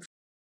instead of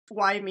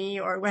why me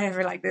or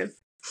whatever like this.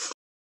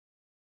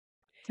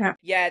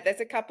 Yeah,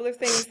 there's a couple of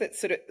things that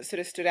sort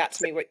of stood out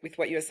to me with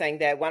what you were saying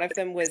there. One of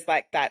them was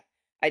like that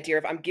idea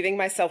of, I'm giving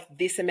myself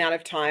this amount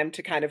of time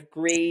to kind of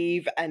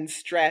grieve and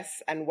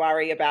stress and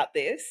worry about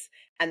this,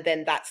 and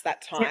then that's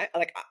that time. Yeah.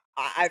 Like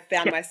I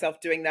found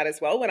myself doing that as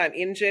well. When I'm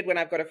injured, when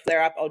I've got a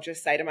flare up, I'll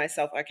just say to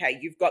myself, okay,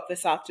 you've got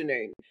this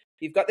afternoon.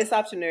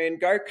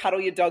 Go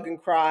cuddle your dog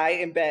and cry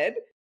in bed,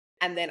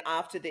 and then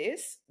after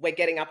this, we're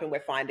getting up and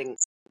we're finding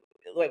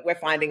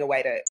a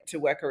way to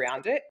work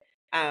around it.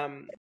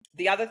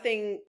 The other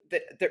thing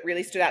that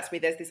really stood out to me,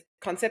 there's this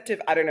concept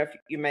of, I don't know if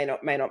you may not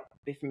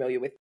be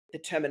familiar with the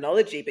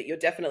terminology, but you're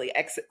definitely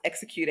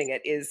executing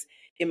it, is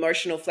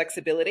emotional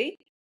flexibility,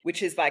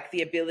 which is like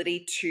the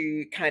ability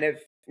to kind of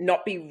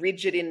not be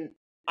rigid in,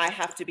 I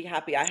have to be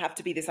happy, I have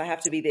to be this, I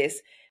have to be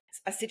this.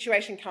 A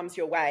situation comes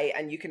your way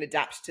and you can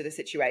adapt to the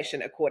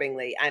situation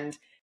accordingly. And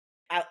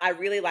I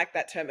really like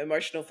that term,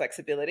 emotional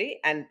flexibility.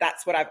 And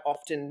that's what I've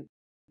often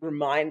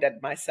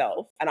reminded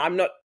myself. And I'm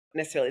not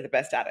necessarily the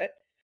best at it,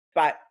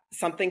 but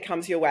something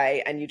comes your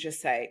way and you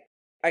just say,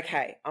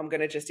 okay, I'm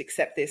going to just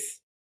accept this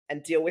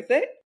and deal with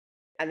it.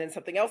 And then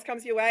something else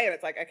comes your way and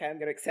it's like, okay, I'm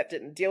going to accept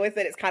it and deal with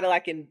it. It's kind of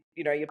like in,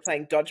 you know, you're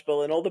playing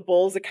dodgeball and all the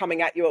balls are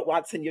coming at you at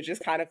once and you're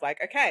just kind of like,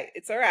 okay,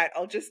 it's all right.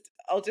 I'll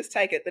just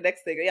take it. The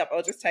next thing, yep,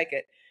 I'll just take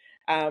it.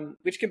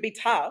 Which can be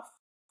tough,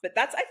 but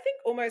that's, I think,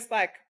 almost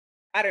like,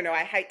 I don't know,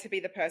 I hate to be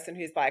the person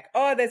who's like,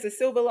 oh, there's a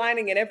silver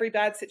lining in every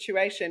bad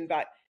situation,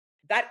 but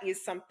that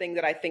is something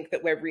that I think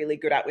that we're really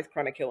good at with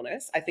chronic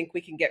illness. I think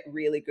we can get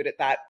really good at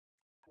that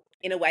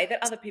in a way that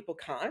other people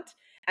can't.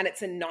 And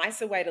it's a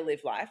nicer way to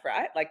live life,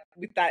 right? Like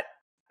with that,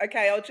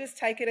 okay, I'll just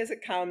take it as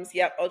it comes.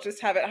 Yep, I'll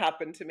just have it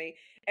happen to me.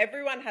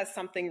 Everyone has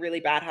something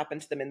really bad happen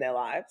to them in their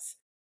lives.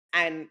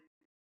 And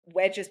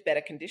we're just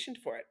better conditioned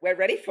for it. We're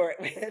ready for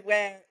it.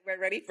 We're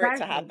ready for it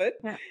to happen.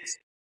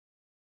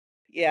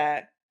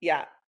 Yeah.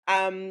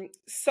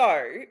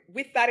 So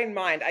with that in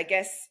mind, I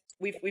guess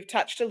we've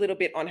touched a little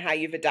bit on how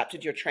you've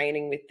adapted your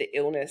training with the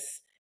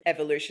illness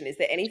evolution. Is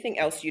there anything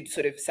else you'd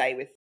sort of say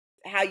with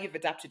how you've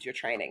adapted your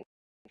training?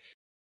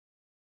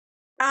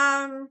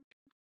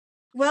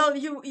 Well,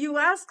 you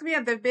asked me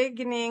at the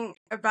beginning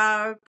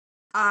about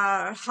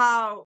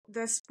how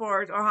the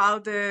sport or how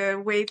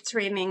the weight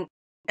training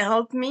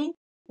helped me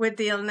with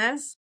the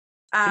illness.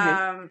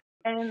 And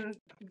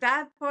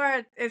that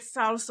part is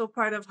also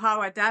part of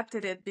how I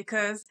adapted it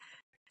because,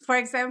 for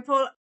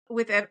example,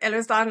 with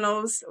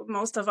Ehlers-Danlos,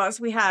 most of us,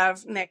 we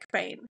have neck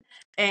pain.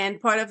 And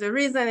part of the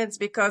reason is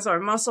because our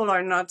muscles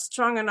are not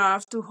strong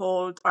enough to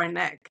hold our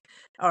neck,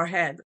 our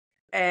head.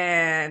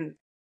 And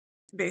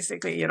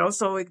basically, you know,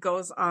 so it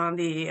goes on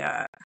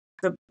the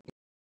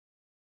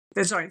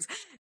joints.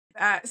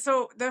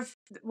 So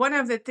one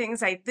of the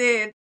things I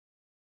did,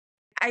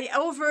 I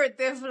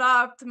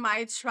overdeveloped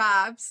my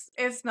traps.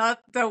 It's not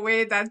the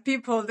way that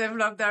people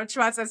develop their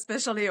traps,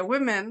 especially a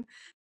woman.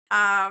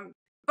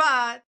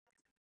 But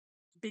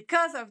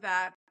because of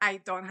that, I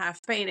don't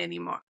have pain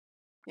anymore,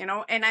 you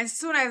know, and as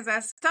soon as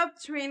I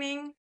stop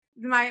training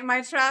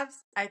my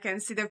traps, I can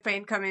see the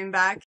pain coming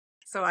back.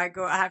 So I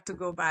have to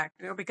go back,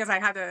 you know, because I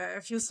had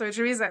a few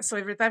surgeries. So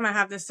every time I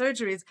have the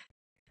surgeries,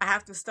 I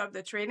have to stop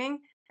the training.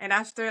 And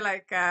after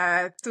like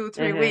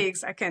 2-3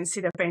 weeks, I can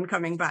see the pain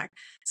coming back.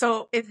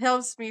 So it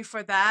helps me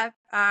for that.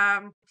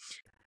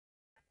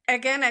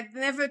 Again, I'd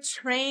never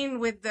trained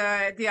with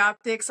the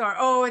optics or,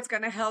 oh, it's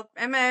going to help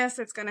MS,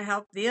 it's going to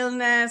help the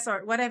illness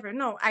or whatever.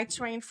 No, I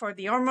train for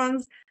the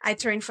hormones. I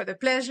train for the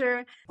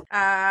pleasure.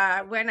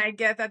 When I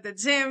get at the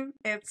gym,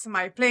 it's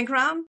my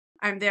playground.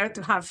 I'm there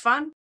to have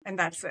fun, and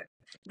that's it.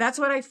 That's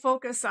what I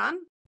focus on.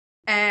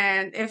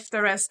 And if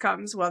the rest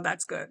comes, well,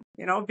 that's good,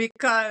 you know,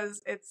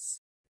 because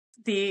it's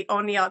the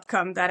only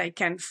outcome that I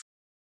can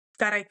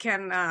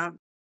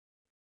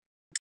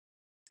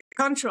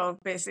control,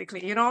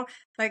 basically, you know,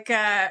 like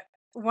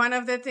one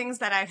of the things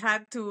that I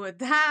had to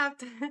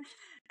adapt,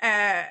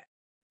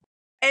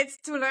 it's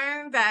to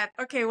learn that,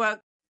 okay, well,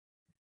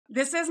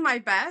 this is my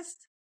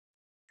best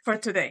for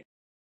today.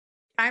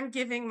 I'm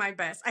giving my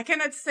best. I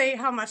cannot say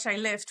how much I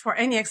lift for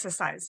any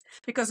exercise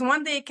because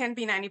one day it can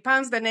be 90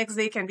 pounds, the next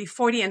day it can be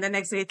 40, and the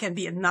next day it can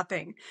be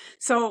nothing.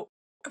 So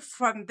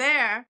from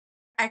there,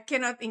 I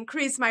cannot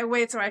increase my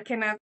weight or I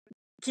cannot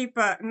keep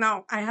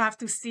no, I have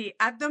to see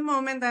at the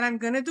moment that I'm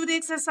going to do the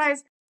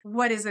exercise,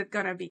 what is it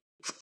going to be?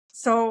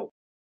 So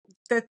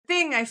the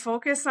thing I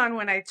focus on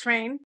when I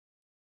train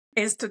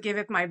is to give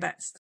it my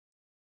best.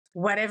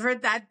 Whatever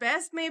that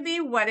best may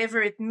be,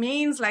 whatever it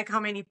means, like how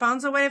many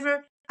pounds or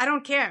whatever, I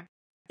don't care.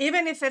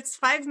 Even if it's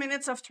 5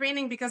 minutes of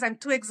training because I'm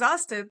too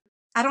exhausted,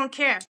 I don't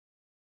care.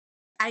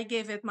 I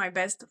gave it my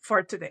best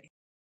for today.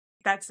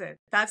 That's it.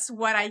 That's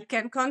what I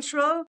can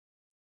control.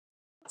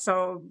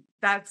 So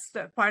that's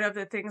the part of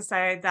the things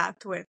I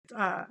adapt with.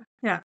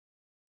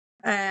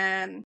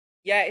 And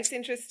yeah, it's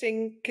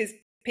interesting because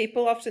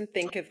people often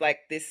think of like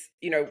this,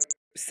 you know,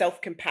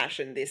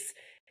 self-compassion, this,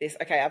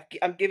 okay,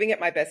 I'm giving it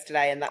my best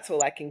today and that's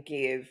all I can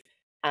give.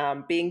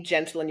 Being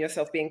gentle on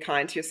yourself, being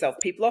kind to yourself.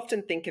 People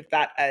often think of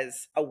that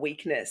as a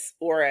weakness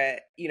or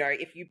you know,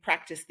 if you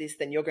practice this,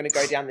 then you're going to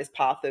go down this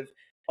path of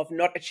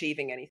not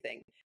achieving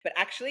anything. But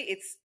actually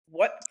it's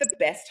what the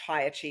best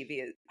high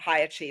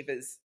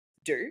achievers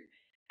do.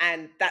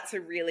 And that's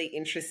a really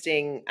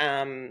interesting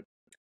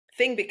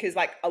thing because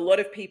like a lot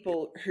of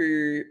people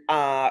who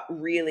are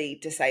really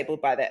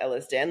disabled by their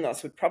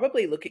Ehlers-Danlos would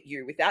probably look at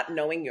you without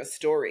knowing your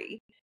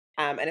story.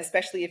 And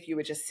especially if you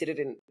were just seated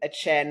in a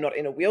chair, not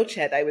in a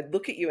wheelchair, they would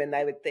look at you and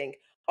they would think,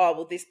 oh,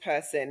 well, this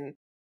person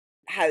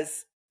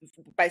has,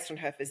 based on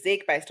her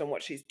physique, based on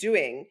what she's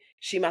doing,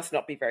 she must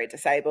not be very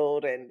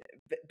disabled.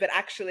 But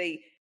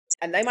actually,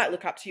 and they might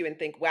look up to you and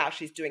think, wow,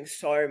 she's doing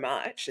so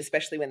much,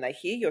 especially when they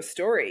hear your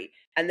story.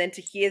 And then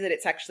to hear that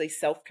it's actually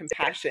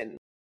self-compassion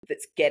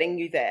that's getting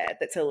you there,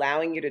 that's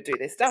allowing you to do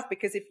this stuff.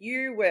 Because if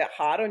you were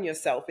hard on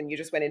yourself and you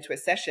just went into a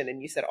session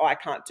and you said, oh, I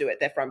can't do it,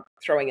 therefore I'm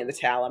throwing in the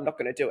towel, I'm not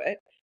going to do it,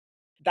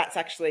 that's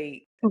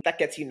actually, that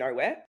gets you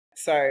nowhere.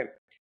 So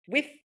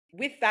with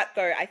that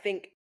though, I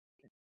think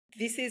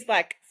this is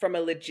like, from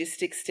a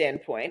logistics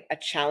standpoint, a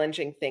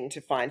challenging thing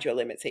to find your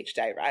limits each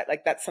day, right?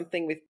 Like that's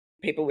something with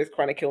people with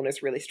chronic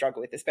illness really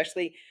struggle with,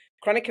 especially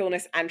chronic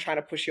illness and trying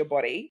to push your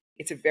body.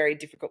 It's a very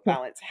difficult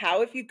balance. How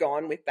have you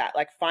gone with that?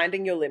 Like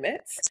finding your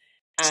limits?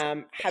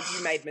 Have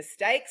you made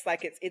mistakes?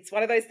 Like it's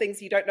one of those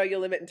things, you don't know your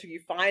limit until you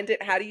find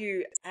it. How do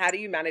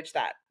you manage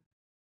that?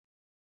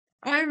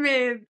 I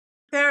made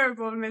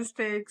terrible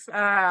mistakes,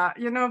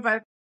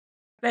 but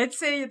let's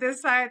say you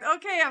decide,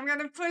 okay, I'm going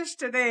to push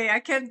today.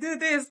 I can do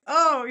this.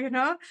 Oh,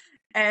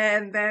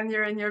 and then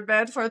you're in your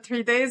bed for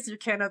 3 days. You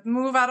cannot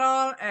move at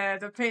all.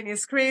 The pain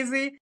is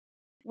crazy.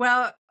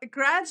 Well,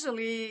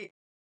 gradually,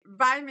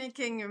 by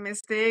making your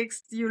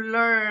mistakes, you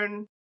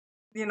learn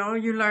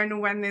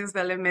when is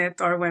the limit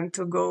or when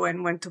to go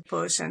and when to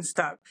push and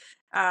stuff.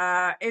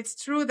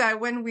 It's true that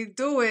when we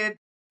do it,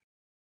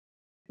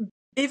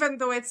 even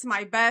though it's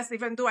my best,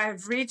 even though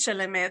I've reached a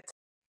limit,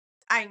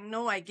 I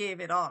know I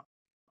gave it all.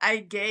 I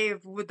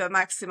gave with the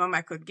maximum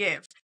I could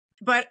give,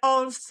 but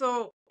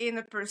also in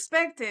a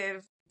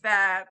perspective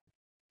that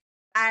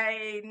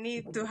I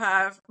need to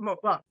have more.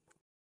 Well,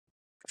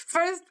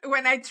 first,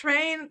 when I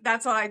train,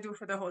 that's all I do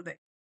for the whole day.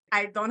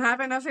 I don't have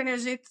enough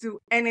energy to do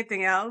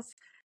anything else.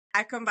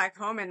 I come back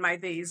home and my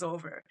day is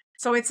over.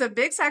 So it's a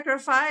big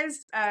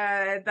sacrifice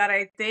that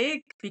I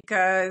take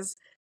because,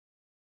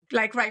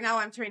 like right now,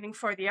 I'm training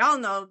for the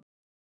Arnold.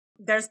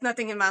 There's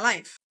nothing in my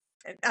life.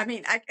 I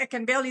mean, I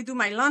can barely do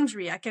my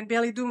laundry. I can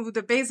barely do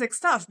the basic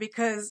stuff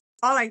because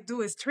all I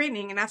do is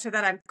training. And after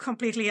that, I'm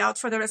completely out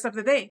for the rest of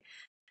the day.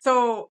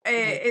 So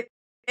it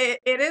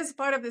is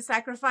part of the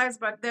sacrifice,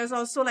 but there's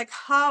also like,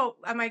 how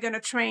am I going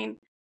to train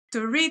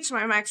to reach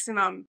my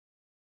maximum?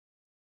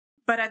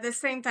 But at the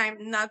same time,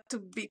 not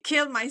to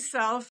kill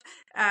myself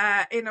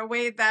in a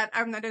way that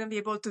I'm not going to be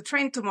able to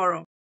train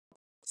tomorrow.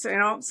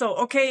 So,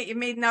 okay, it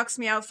may knocks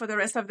me out for the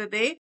rest of the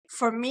day.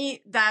 For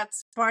me,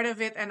 that's part of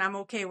it and I'm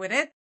okay with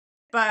it,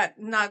 but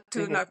not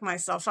to knock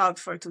myself out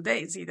for 2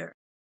 days either,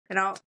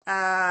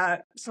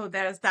 so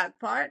there's that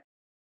part.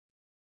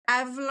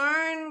 I've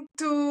learned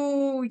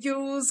to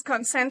use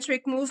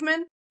concentric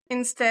movement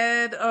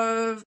instead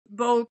of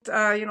both,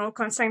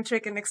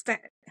 concentric and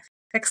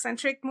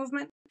eccentric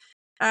movement.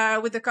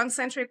 With the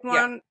concentric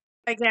one,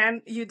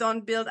 again, you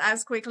don't build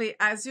as quickly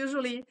as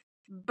usually,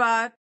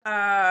 but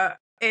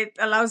it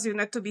allows you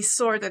not to be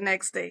sore the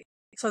next day.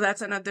 So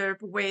that's another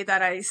way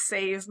that I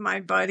save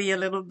my body a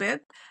little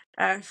bit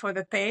for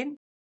the pain.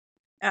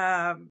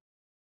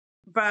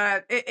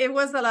 But it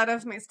was a lot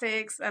of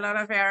mistakes, a lot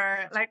of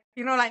error.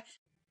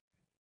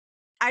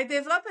 I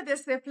developed a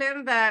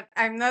discipline that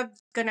I'm not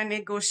going to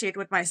negotiate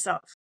with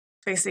myself,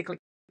 basically.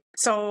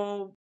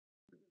 So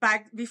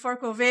back before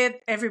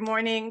COVID, every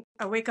morning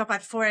I wake up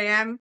at 4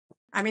 a.m.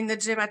 I'm in the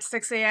gym at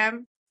 6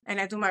 a.m.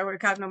 and I do my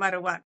workout no matter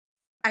what.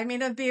 I may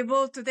not be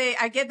able today.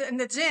 I get in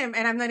the gym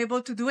and I'm not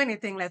able to do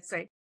anything, let's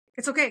say.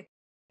 It's okay.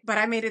 But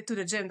I made it to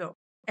the gym though.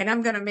 And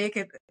I'm going to make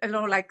it,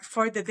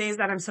 for the days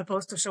that I'm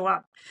supposed to show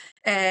up.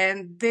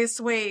 And this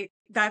way,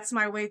 that's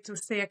my way to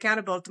stay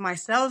accountable to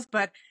myself.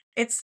 But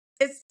it's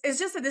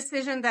just a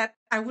decision that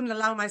I wouldn't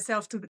allow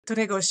myself to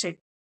negotiate.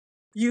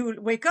 You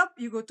wake up,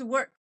 you go to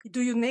work.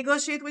 Do you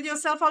negotiate with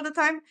yourself all the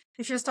time?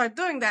 If you start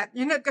doing that,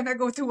 you're not going to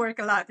go to work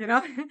a lot,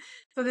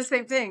 So the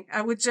same thing.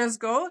 I would just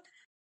go.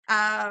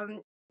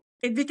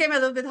 It became a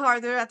little bit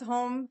harder at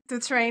home to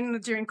train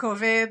during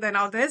COVID and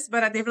all this,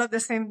 but I developed the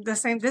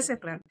same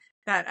discipline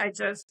that I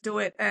just do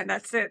it and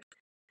that's it.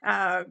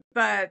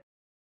 But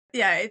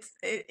yeah,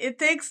 it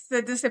takes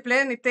the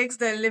discipline. It takes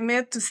the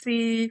limit to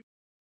see,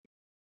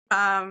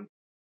 but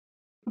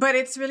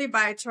it's really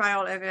by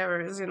trial and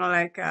errors,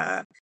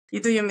 you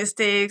do your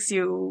mistakes,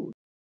 you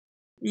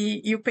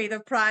pay the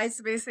price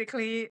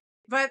basically.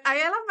 But I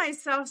allow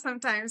myself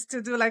sometimes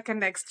to do like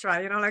an extra,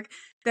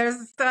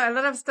 there's a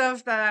lot of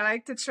stuff that I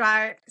like to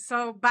try.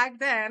 So back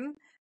then,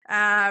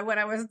 when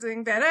I was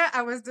doing better,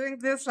 I was doing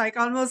this like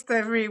almost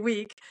every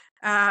week.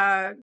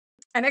 An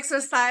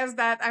exercise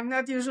that I'm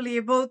not usually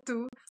able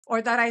to,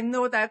 or that I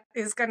know that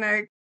is going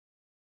to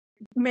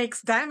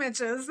makes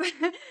damages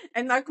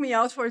and knock me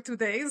out for 2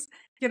 days,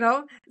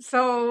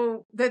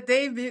 So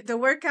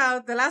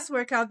the last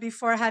workout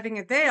before having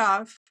a day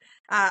off,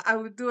 I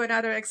would do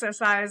another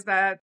exercise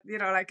that,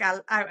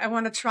 I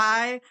want to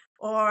try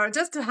or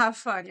just to have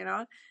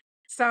fun,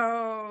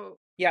 So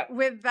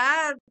with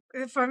that,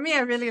 for me,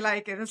 I really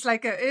like it. It's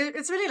like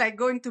it's really like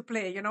going to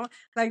play,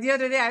 Like the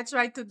other day I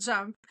tried to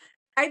jump.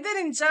 I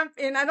didn't jump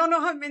in I don't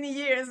know how many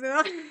years,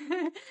 so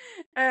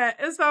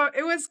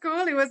it was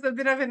cool. It was a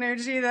bit of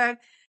energy that,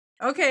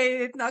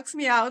 okay, it knocks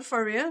me out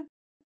for real.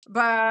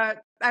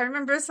 But I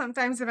remember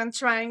sometimes even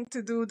trying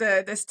to do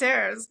the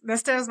stairs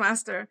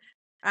master.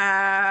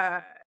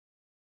 I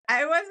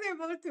I was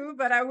able to,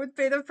 but I would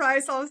pay the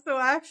price also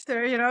after,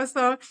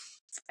 so,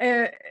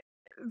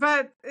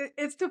 but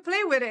it's to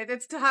play with it.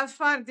 It's to have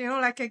fun,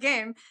 like a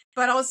game,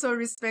 but also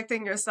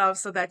respecting yourself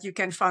so that you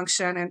can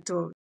function and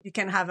you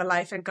can have a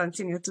life and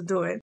continue to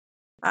do it.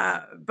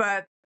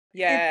 But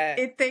Yeah.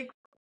 it takes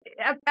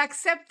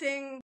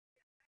accepting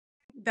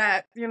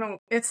that,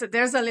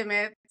 there's a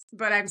limit,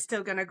 but I'm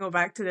still going to go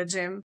back to the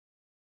gym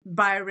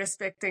by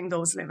respecting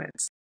those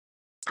limits.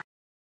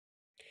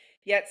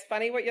 Yeah, it's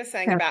funny what you're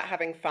saying about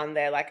having fun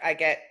there. Like I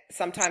get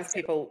sometimes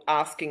people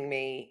asking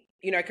me,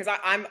 because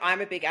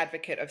I'm a big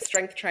advocate of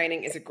strength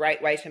training is a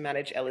great way to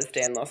manage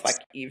Ehlers-Danlos. Like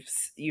you've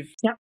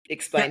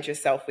explained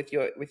yourself with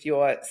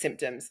your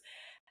symptoms.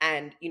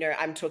 And,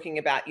 I'm talking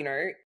about,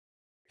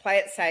 play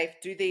it safe,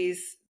 do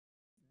these,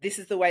 this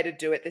is the way to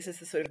do it. This is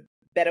the sort of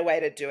better way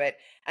to do it.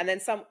 And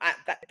then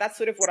that's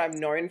sort of what I'm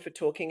known for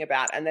talking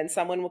about. And then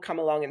someone will come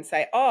along and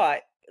say, oh,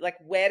 like,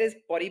 where does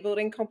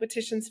bodybuilding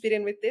competitions fit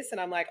in with this?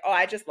 And I'm like, oh,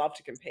 I just love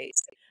to compete.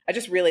 I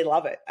just really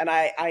love it. And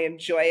I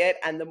enjoy it.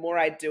 And the more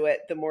I do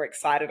it, the more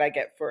excited I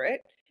get for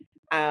it.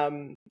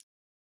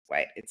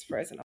 Wait, it's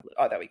frozen up.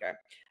 Oh, there we go.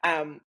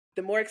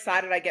 The more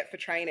excited I get for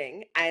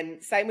training.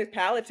 And same with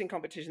powerlifting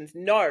competitions.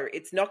 No,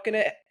 it's not going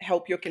to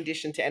help your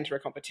condition to enter a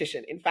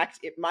competition. In fact,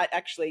 it might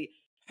actually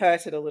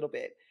hurt it a little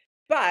bit.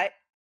 But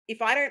if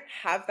I don't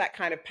have that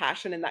kind of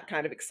passion and that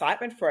kind of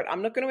excitement for it,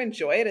 I'm not going to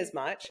enjoy it as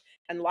much.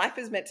 And life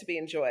is meant to be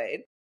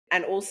enjoyed.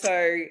 And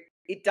also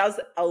it does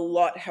a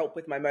lot help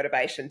with my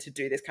motivation to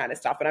do this kind of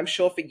stuff. And I'm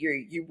sure for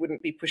you, you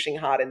wouldn't be pushing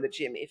hard in the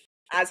gym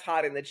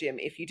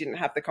if you didn't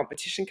have the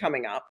competition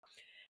coming up,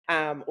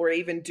 or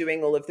even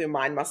doing all of the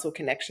mind muscle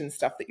connection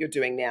stuff that you're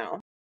doing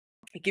now.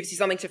 It gives you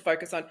something to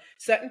focus on.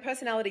 Certain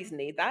personalities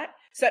need that.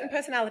 Certain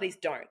personalities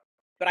don't.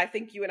 But I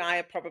think you and I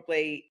are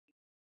probably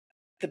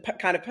the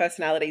kind of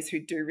personalities who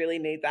do really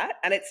need that.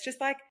 And it's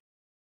just like,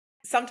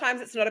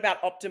 sometimes it's not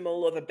about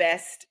optimal or the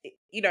best.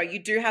 You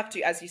do have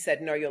to, as you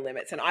said, know your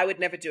limits. And I would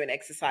never do an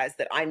exercise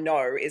that I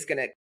know is going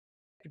to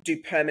do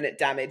permanent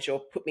damage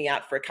or put me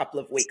out for a couple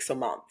of weeks or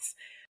months.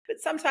 But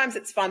sometimes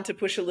it's fun to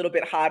push a little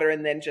bit harder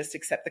and then just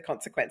accept the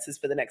consequences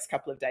for the next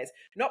couple of days.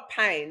 Not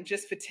pain,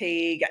 just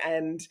fatigue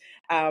and,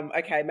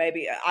 okay,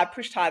 maybe I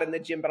pushed hard in the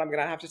gym, but I'm going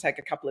to have to take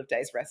a couple of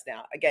days rest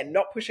now. Again,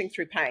 not pushing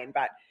through pain,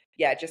 but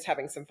yeah, just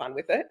having some fun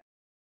with it.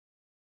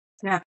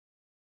 Yeah.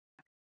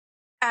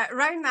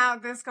 Right now,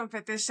 this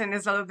competition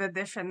is a little bit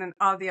different than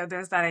all the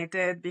others that I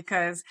did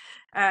because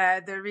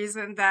the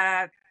reason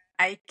that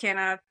I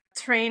cannot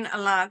train a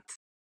lot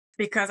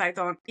because I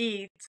don't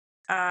eat,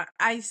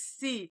 I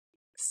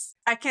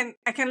can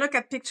look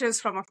at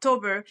pictures from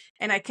October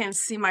and I can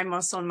see my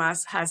muscle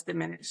mass has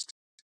diminished.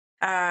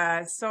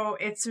 So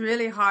it's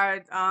really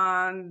hard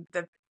on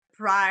the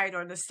pride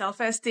or the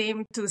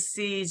self-esteem to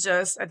see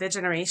just a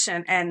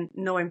degeneration and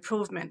no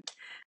improvement.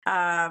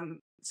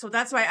 So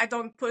that's why I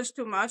don't push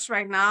too much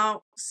right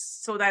now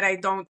so that I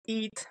don't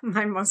eat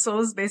my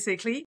muscles,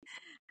 basically,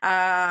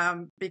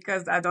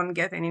 because I don't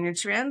get any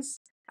nutrients.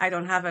 I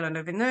don't have a lot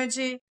of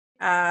energy.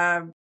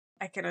 I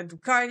cannot do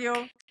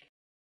cardio.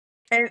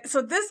 And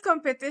so this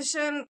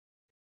competition,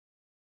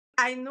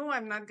 I know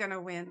I'm not going to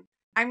win.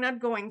 I'm not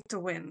going to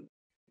win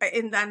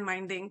in that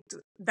minding.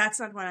 That's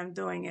not why I'm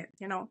doing it.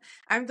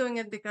 I'm doing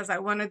it because I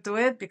want to do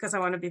it, because I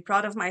want to be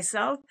proud of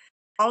myself.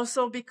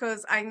 Also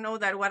because I know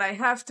that what I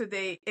have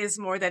today is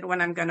more than what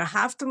I'm going to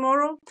have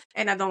tomorrow.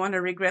 And I don't want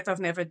to regret of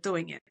never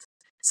doing it.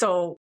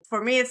 So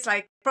for me, it's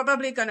like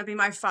probably going to be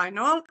my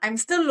final. I'm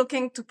still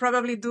looking to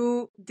probably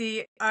do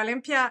the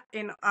Olympia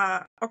in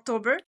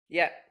October.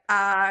 Yeah.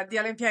 The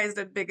Olympia is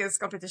the biggest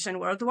competition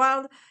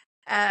worldwide.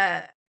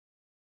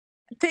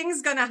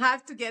 Things going to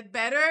have to get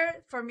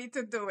better for me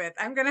to do it.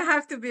 I'm going to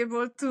have to be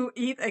able to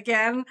eat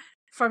again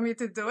for me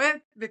to do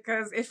it.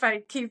 Because if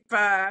I keep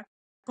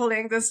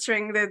pulling the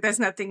string, there's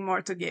nothing more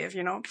to give,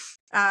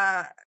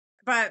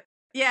 but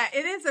yeah,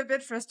 it is a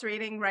bit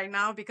frustrating right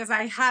now because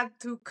I had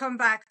to come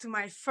back to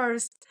my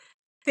first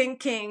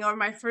thinking or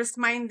my first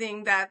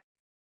minding that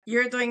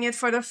you're doing it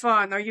for the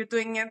fun or you're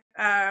doing it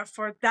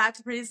for that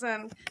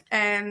reason.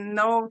 And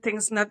no,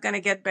 things not going to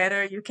get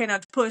better. You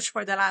cannot push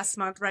for the last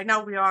month. Right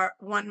now, we are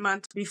 1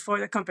 month before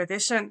the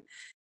competition.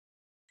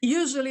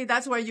 Usually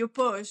that's where you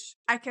push.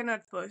 I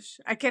cannot push.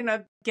 I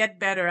cannot get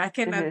better. I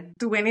cannot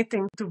do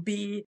anything to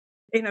be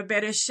in a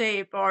better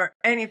shape or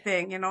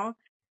anything,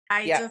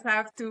 I just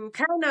have to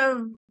kind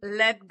of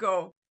let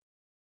go,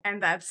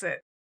 and that's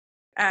it.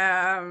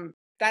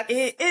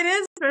 It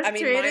is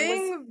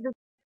frustrating.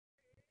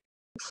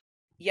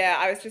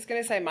 I was just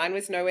going to say mine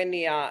was nowhere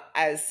near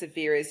as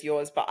severe as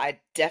yours, but I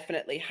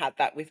definitely had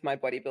that with my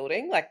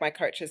bodybuilding. Like my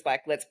coach is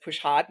like, let's push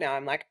hard now.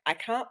 I'm like, I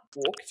can't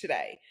walk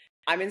today.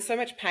 I'm in so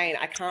much pain.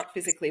 I can't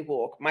physically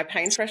walk. My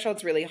pain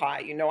threshold's really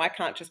high. I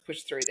can't just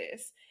push through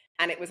this.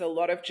 And it was a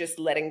lot of just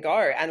letting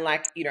go. And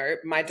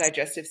my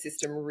digestive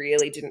system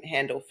really didn't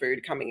handle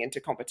food coming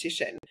into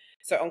competition.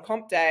 So on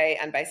comp day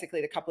and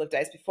basically the couple of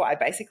days before, I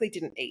basically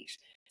didn't eat.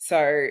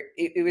 So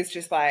it was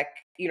just like,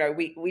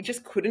 we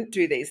just couldn't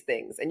do these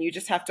things. And you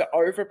just have to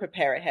over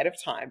prepare ahead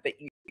of time. But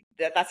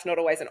that's not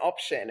always an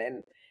option.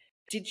 And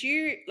did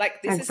you,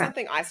 like, this is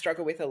something I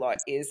struggle with a lot,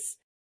 is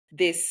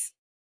this,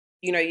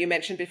 you know, you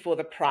mentioned before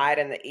the pride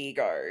and the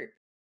ego.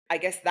 I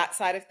guess that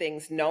side of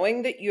things,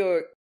 knowing that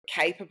you're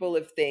capable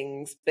of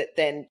things, but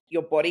then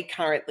your body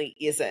currently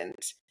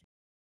isn't,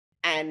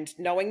 and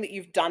knowing that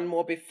you've done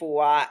more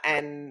before.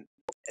 And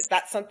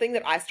that's something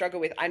that I struggle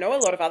with. I know a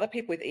lot of other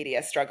people with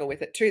EDS struggle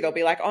with it too. They'll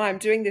be like, oh, I'm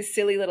doing this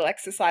silly little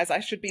exercise, I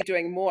should be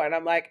doing more. And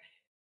I'm like,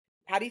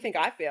 how do you think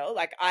I feel?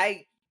 Like,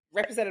 I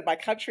represented my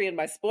country in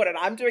my sport and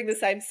I'm doing the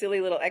same silly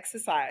little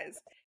exercise.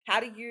 How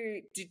do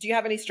you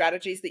have any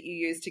strategies that you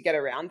use to get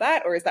around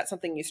that? Or is that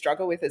something you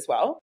struggle with as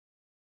well?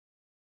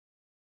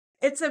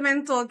 It's a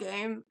mental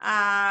game.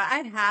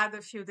 I had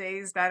a few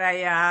days that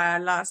I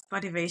lost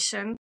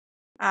motivation.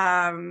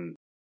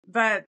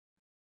 But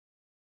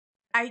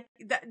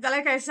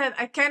like I said,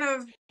 I kind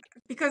of,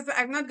 because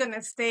I'm not going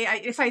to stay,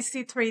 if I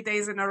see 3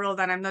 days in a row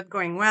that I'm not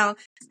going well,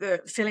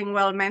 feeling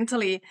well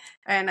mentally,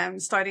 and I'm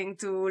starting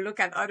to look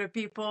at other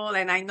people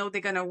and I know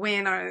they're going to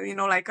win, or, you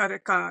know, like other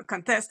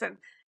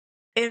contestants,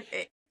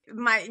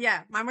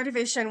 my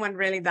motivation went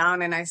really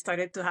down and I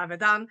started to have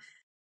it down.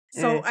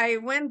 So I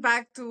went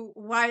back to,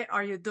 why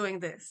are you doing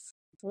this?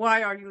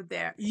 Why are you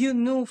there? You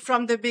knew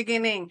from the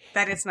beginning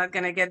that it's not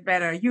going to get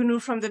better. You knew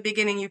from the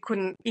beginning you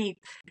couldn't eat.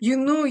 You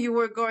knew you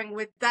were going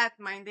with that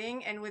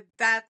minding and with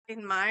that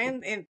in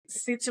mind in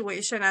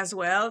situation as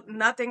well.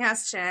 Nothing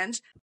has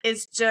changed.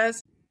 It's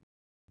just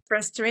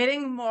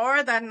frustrating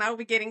more that now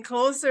we're getting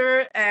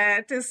closer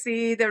to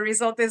see the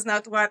result is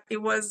not what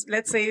it was,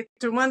 let's say,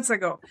 2 months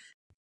ago.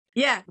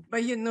 Yeah,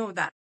 but you knew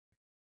that.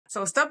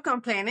 So stop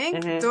complaining.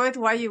 Do it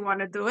while you want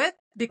to do it,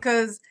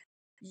 because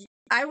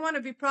I want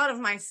to be proud of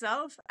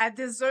myself. I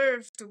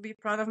deserve to be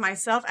proud of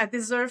myself. I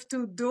deserve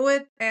to do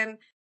it and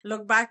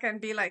look back and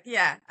be like,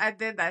 yeah, I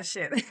did that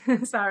shit.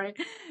 Sorry.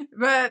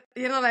 But,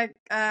 you know, like,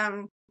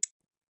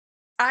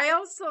 I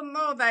also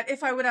know that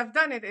if I would have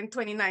done it in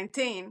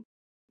 2019,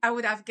 I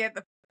would have get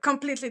a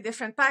completely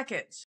different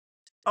package,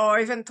 or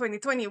even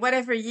 2020,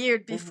 whatever year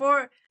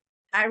before,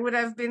 I would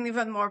have been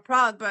even more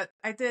proud, but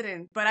I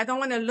didn't. But I don't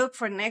want to look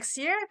for next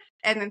year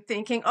and then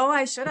thinking, oh,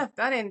 I should have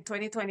done it in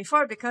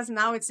 2024, because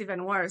now it's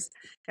even worse.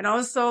 And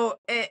also,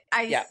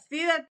 I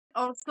see that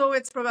also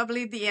it's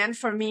probably the end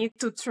for me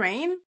to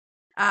train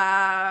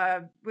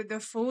with the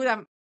food.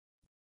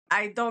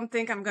 I don't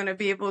think I'm going to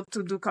be able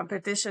to do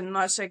competition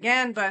much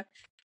again, but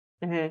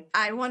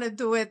I want to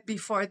do it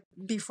before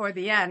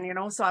the end, you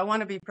know? So I want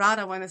to be proud.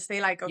 I want to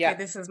say like, okay,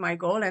 this is my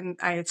goal and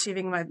I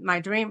achieving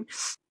my dream.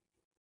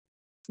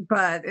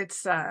 But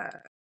it's,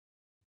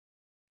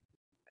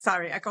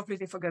 sorry, I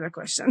completely forgot the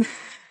question.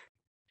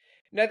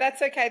 No,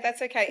 that's okay.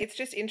 That's okay. It's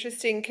just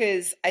interesting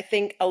because I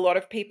think a lot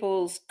of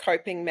people's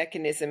coping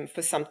mechanism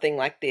for something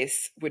like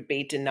this would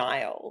be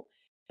denial.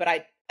 But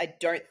I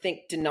don't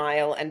think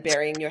denial and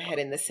burying your head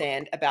in the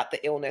sand about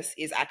the illness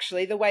is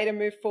actually the way to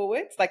move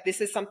forwards. Like, this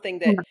is something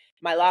that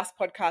my last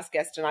podcast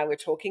guest and I were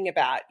talking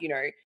about. You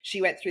know, she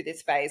went through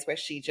this phase where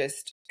she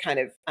just kind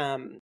of,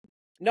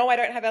 no, I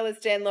don't have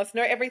Ehlers-Danlos.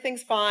 No,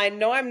 everything's fine.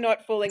 No, I'm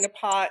not falling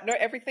apart. No,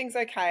 everything's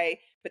okay.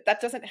 But that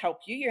doesn't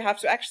help you. You have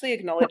to actually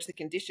acknowledge the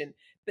condition.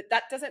 But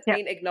that doesn't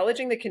mean,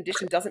 acknowledging the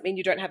condition doesn't mean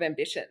you don't have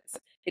ambitions.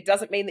 It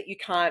doesn't mean that you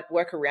can't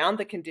work around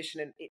the condition.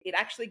 And it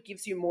actually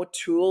gives you more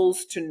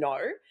tools to know.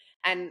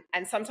 And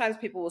sometimes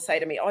people will say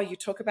to me, oh, you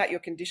talk about your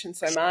condition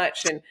so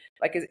much. And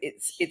like,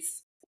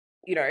 it's,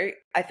 you know,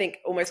 I think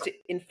almost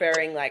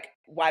inferring like,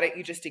 why don't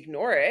you just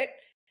ignore it?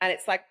 And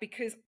it's like,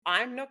 because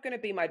I'm not going to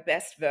be my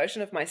best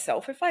version of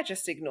myself if I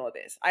just ignore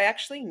this. I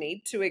actually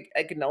need to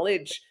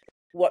acknowledge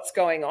what's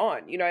going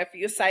on. You know, if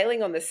you're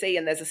sailing on the sea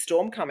and there's a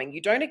storm coming, you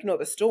don't ignore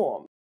the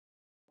storm.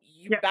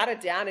 You batter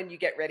down and you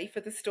get ready for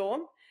the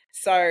storm.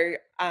 So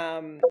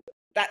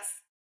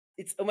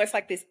it's almost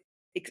like this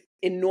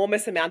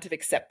enormous amount of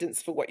acceptance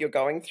for what you're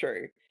going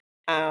through.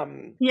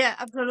 Yeah,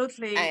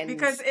 absolutely.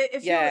 Because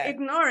if you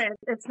ignore it,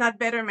 it's not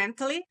better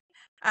mentally.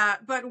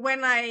 But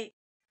when I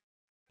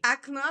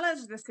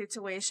acknowledge the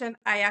situation,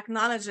 I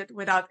acknowledge it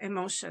without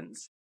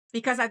emotions,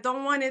 because I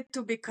don't want it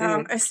to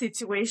become a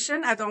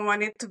situation. I don't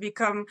want it to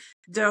become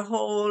the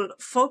whole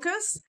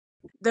focus.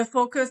 The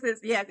focus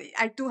is,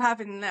 I do have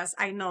illness.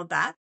 I know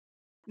that.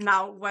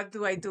 Now, what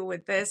do I do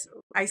with this?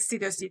 I see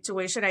the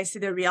situation. I see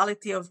the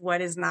reality of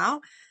what is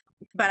now,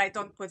 but I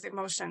don't put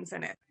emotions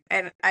in it.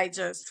 And I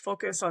just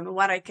focus on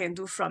what I can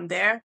do from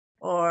there,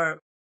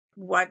 or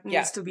what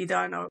needs to be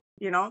done, or,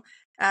 you know,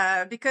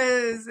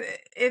 because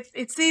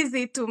it's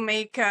easy to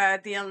make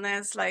the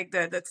illness like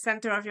the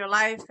center of your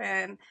life,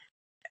 and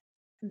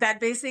that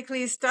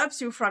basically stops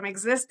you from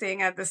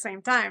existing at the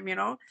same time, you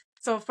know?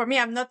 So for me,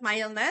 I'm not my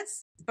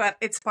illness, but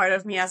it's part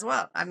of me as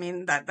well. I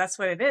mean, that's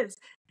what it is,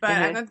 but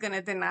I'm not going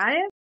to deny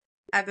it.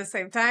 At the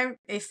same time,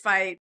 if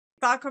I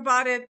talk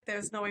about it,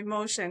 there's no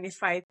emotion.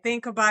 If I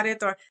think about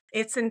it, or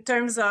it's in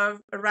terms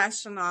of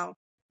rational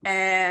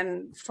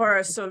and for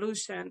a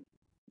solution,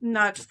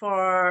 not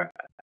for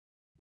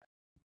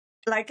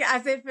like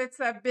as if it's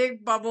a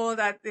big bubble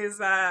that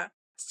is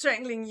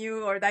strangling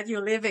you, or that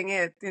you're living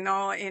it, you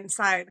know,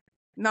 inside.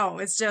 No,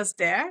 it's just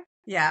there.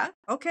 Yeah.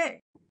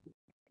 Okay.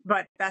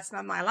 but that's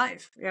not my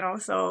life, so I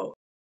don't know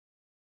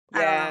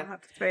Yeah. how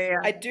to say,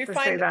 I do to say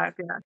find that.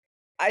 Yeah.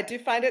 I do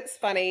find it's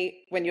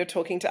funny when you're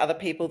talking to other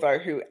people though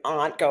who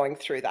aren't going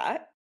through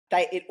that.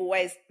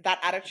 That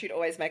attitude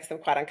always makes them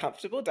quite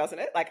uncomfortable, doesn't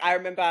it? Like I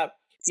remember,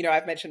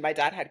 I've mentioned my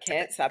dad had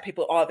cancer.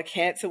 People, oh, the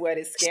cancer word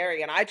is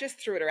scary, and I just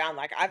threw it around.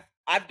 Like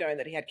I've known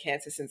that he had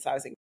cancer since I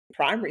was in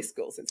primary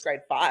school, since grade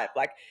 5.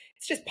 Like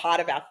it's just part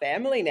of our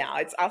family now.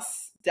 It's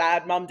us,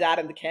 mum, dad,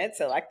 and the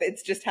cancer. Like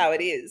it's just how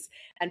it is.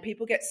 And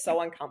people get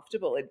so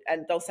uncomfortable,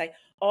 and they'll say,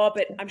 oh,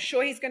 but I'm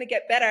sure he's going to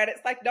get better. And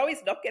it's like, no,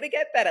 he's not going to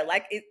get better.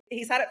 Like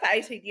he's had it for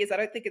 18 years. I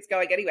don't think it's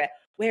going anywhere.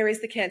 Where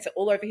is the cancer?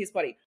 All over his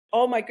body.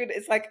 Oh my goodness.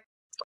 It's like,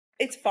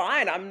 it's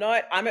fine. I'm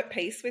at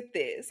peace with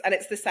this. And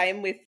it's the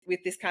same with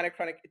this kind of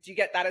chronic. Do you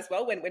get that as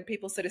well? When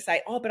people sort of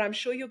say, oh, but I'm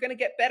sure you're going to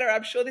get better.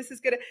 I'm sure this is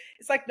going to,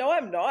 it's like, no,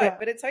 I'm not, Yeah.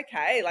 but it's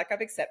okay. Like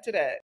I've accepted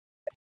it.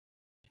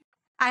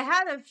 I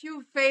had a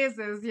few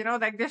phases,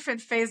 like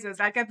different phases.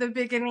 Like at the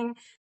beginning,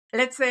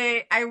 let's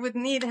say I would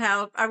need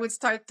help. I would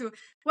start to,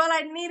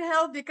 I need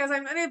help because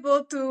I'm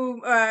unable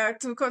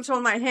to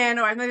control my hand,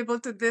 or I'm not able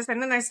to this.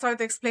 And then I start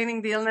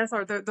explaining the illness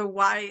or the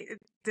why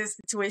this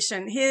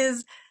situation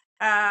is.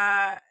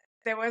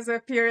 There was a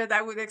period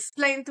I would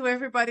explain to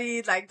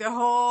everybody like the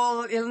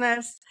whole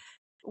illness,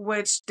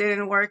 which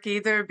didn't work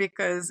either,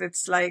 because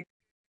it's like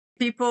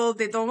people,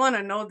 they don't want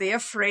to know. They're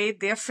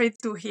afraid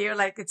to hear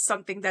like it's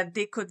something that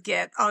they could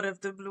get out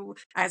of the blue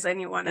as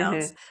anyone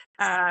else.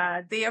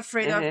 They're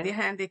afraid of the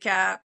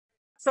handicap.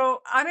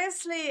 So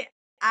honestly,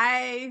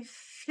 I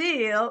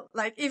feel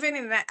like even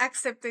in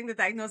accepting the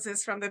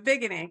diagnosis from the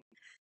beginning,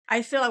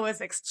 I feel I was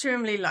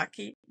extremely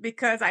lucky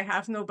because I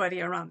have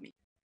nobody around me.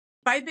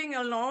 By being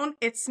alone,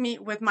 it's me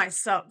with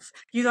myself.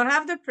 You don't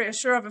have the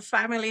pressure of a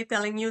family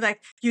telling you like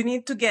you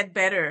need to get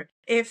better.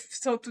 If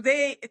so,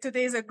 today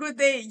is a good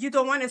day, you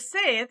don't want to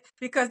say it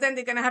because then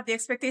they're gonna have the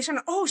expectation,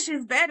 oh,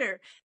 she's better.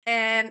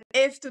 And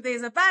if today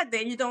is a bad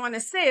day, you don't want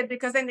to say it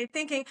because then they're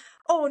thinking,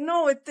 oh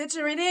no, it's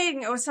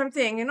deteriorating or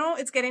something.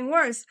 It's getting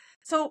worse.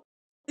 So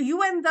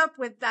you end up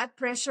with that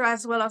pressure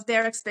as well of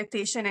their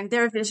expectation and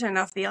their vision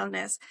of the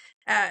illness.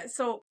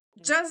 So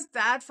just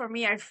that for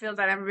me, I feel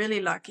that I'm really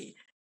lucky.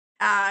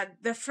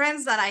 The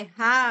friends that I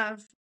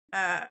have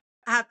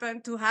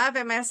happen to have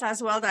MS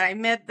as well, that I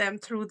met them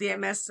through the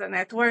MS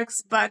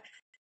networks, but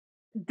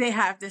they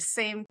have the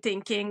same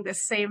thinking, the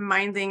same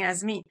minding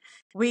as me.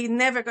 We're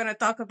never going to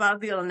talk about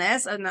the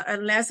illness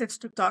unless it's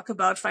to talk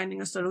about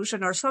finding a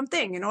solution or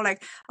something,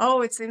 like,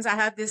 oh, it seems I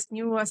have this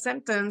new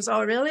symptoms.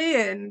 Oh, really?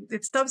 And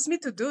it stops me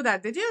to do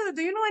that. Do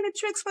you know any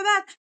tricks for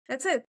that?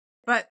 That's it.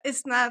 But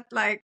it's not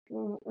like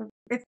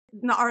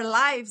our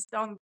lives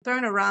don't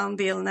turn around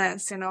the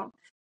illness,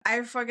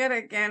 I forget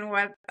again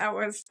what I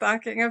was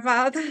talking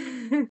about.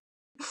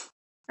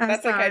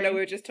 That's sorry. okay. No, we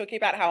were just talking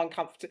about how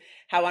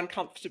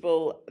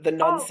uncomfortable the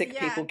non-sick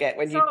people get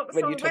when you talk about.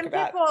 When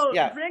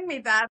people bring me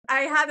that,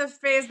 I had a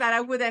phase that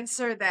I would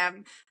answer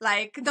them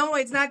like, no,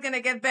 it's not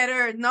gonna get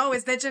better. No,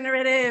 it's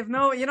degenerative.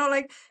 No,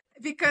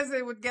 because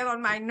it would get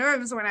on my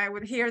nerves when I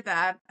would hear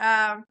that.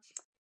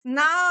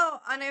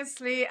 Now,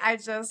 honestly, I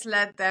just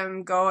let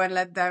them go and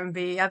let them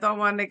be. I don't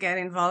want to get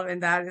involved in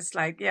that. It's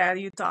like, yeah,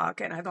 you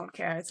talk and I don't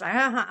care. It's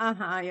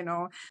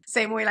like,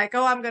 same way, like,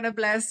 oh, I'm going to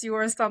bless you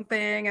or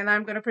something and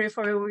I'm going to pray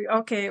for you.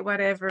 Okay,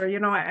 whatever.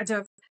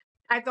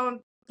 I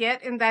don't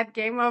get in that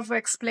game of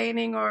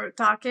explaining or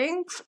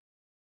talking.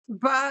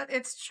 But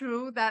it's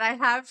true that I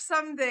have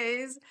some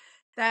days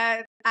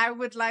that I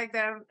would like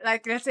them,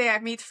 like, let's say I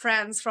meet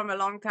friends from a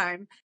long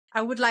time.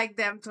 I would like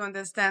them to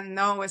understand,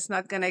 no, it's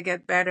not going to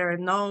get better.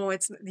 No,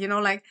 it's,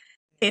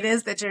 it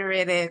is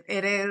degenerative.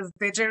 It is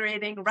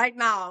degenerating right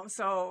now.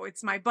 So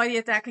it's my body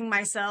attacking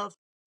myself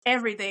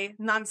every day,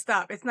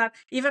 nonstop. It's not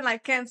even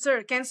like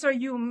cancer. Cancer,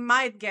 you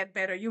might get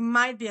better. You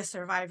might be a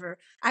survivor.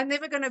 I'm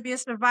never going to be a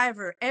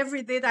survivor.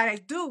 Every day that I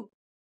do,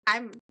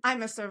 I'm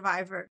a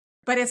survivor,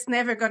 but it's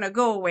never going to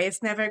go away.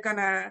 It's never going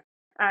to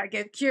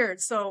get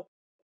cured. So,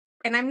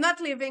 and I'm not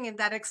living in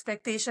that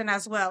expectation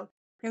as well.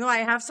 I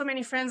have so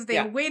many friends,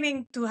 they're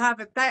waiting to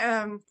have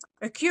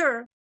a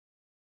cure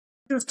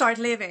to start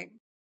living.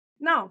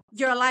 No,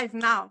 you're alive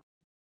now.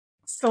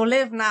 So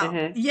live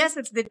now. Yes,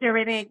 it's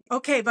deteriorating.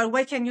 Okay, but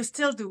what can you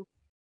still do?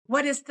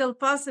 What is still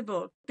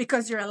possible?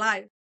 Because you're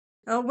alive.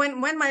 When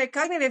my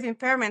cognitive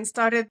impairment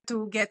started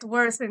to get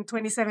worse in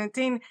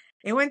 2017,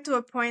 it went to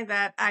a point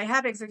that I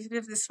have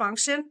executive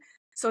dysfunction.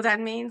 So that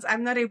means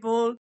I'm not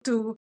able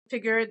to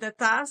figure the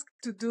task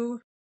to do.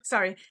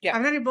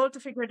 I'm not able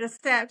to figure the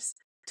steps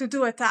to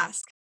do a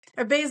task,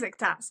 a basic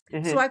task.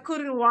 So I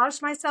couldn't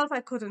wash myself.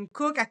 I couldn't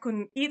cook. I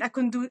couldn't eat. I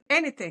couldn't do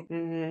anything.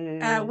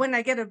 When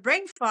I get a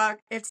brain fog,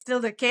 it's still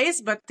the case,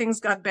 but things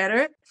got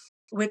better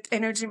with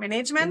energy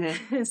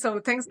management. So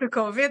thanks to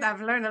COVID,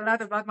 I've learned a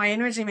lot about my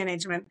energy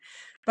management.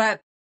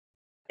 But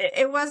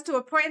it was to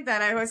a point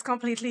that I was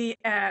completely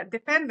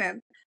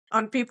dependent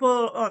on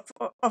people of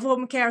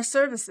home care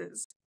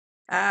services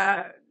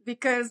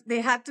because they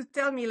had to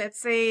tell me,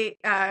 let's say,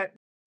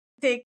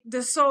 take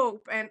the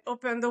soap and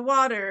open the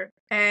water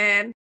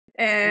and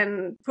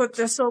and put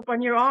the soap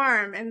on your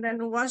arm and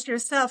then wash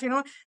yourself,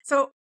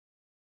 So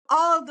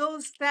all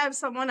those steps,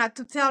 someone had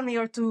to tell me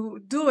or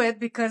to do it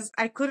because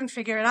I couldn't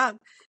figure it out.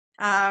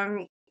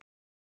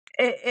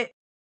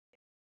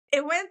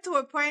 It went to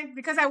a point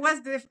because I was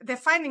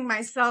defining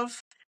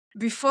myself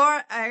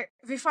before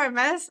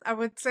MS. I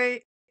would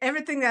say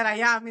everything that I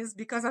am is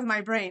because of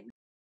my brain.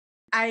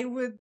 I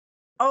would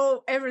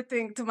owe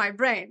everything to my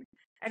brain.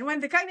 And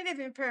when the cognitive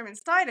impairment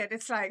started,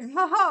 it's like,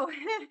 oh,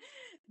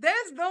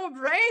 there's no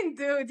brain,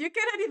 dude. You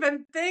cannot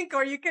even think,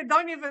 or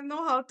don't even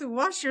know how to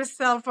wash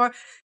yourself, or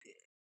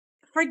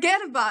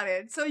forget about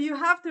it. So you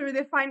have to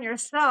redefine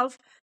yourself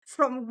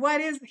from what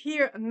is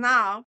here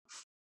now.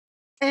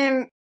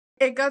 And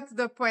it got to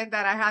the point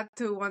that I had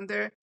to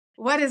wonder,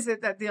 what is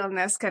it that the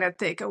illness cannot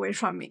take away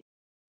from me?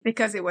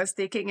 Because it was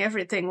taking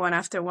everything one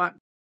after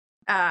one.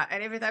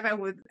 And every time I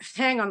would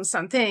hang on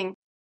something,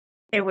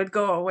 it would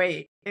go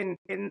away in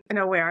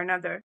a way or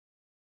another.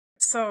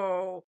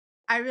 So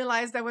I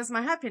realized that was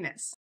my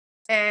happiness.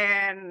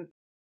 And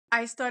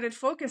I started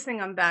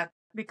focusing on that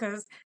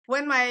because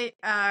when my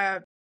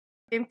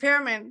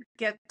impairment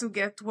get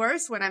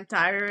worse, when I'm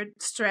tired,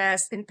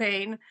 stressed, in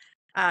pain,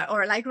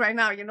 or like right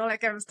now,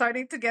 like I'm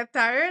starting to get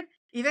tired,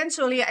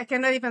 eventually I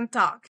cannot even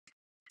talk.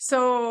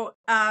 So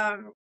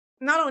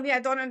not only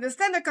I don't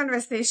understand the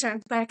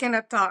conversation, but I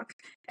cannot talk.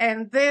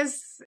 And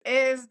this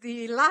is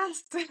the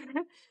last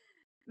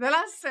the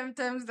last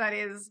symptoms that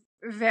is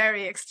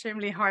very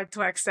extremely hard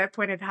to accept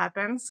when it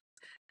happens.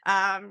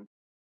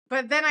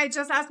 But then I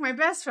just ask my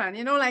best friend,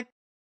 like,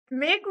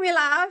 make me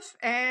laugh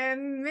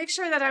and make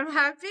sure that I'm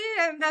happy,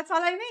 and that's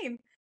all I need,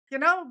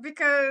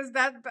 because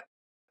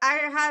I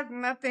had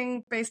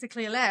nothing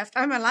basically left.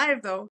 I'm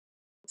alive though.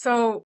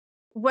 So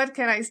what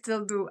can I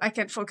still do? I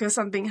can focus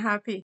on being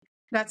happy.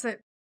 That's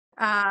it.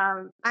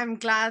 I'm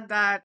glad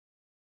that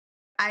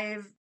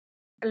I've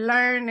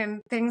learned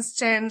and things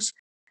change,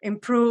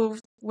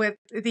 improved with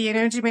the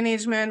energy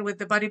management, with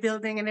the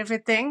bodybuilding and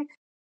everything.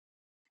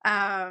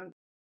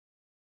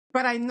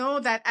 But I know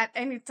that at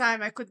any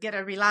time I could get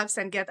a relapse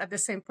and get at the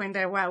same point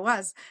that where I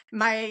was.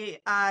 My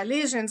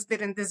lesions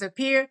didn't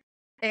disappear.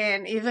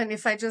 And even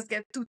if I just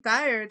get too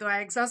tired or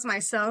I exhaust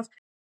myself,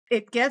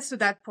 it gets to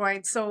that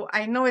point. So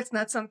I know it's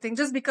not something,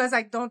 just because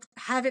I don't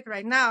have it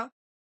right now,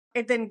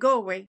 it didn't go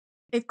away.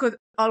 It could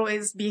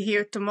always be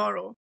here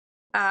tomorrow.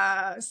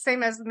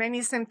 Same as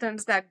many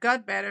symptoms that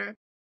got better,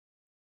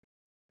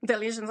 the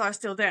lesions are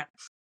still there.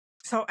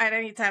 So at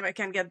any time I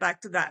can get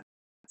back to that.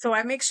 So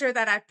I make sure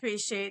that I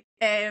appreciate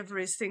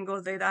every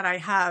single day that I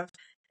have,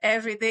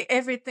 every day,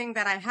 everything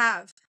that I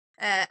have.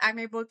 I'm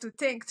able to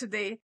think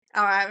today.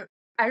 I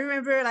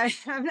remember, like,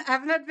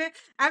 I've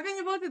been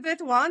able to do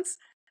it once,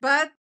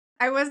 but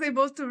I was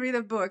able to read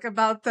a book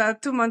about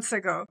 2 months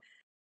ago.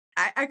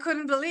 I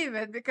couldn't believe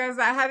it because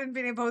I hadn't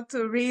been able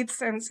to read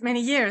since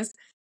many years.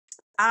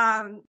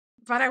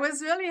 But I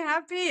was really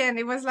happy, and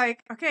it was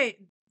like, okay,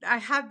 I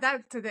had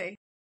that today,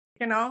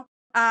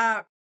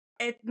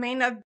 it may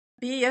not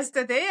be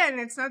yesterday, and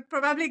it's not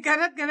probably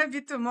gonna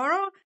be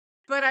tomorrow,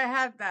 but I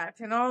had that,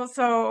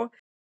 so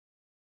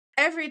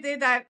every day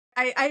that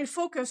I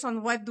focus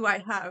on what do I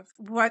have,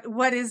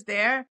 what is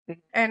there,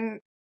 and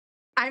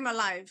I'm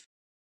alive.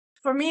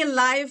 For me,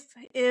 life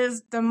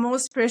is the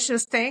most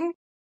precious thing.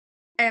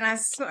 And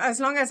as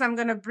long as I'm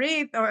gonna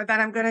breathe, or that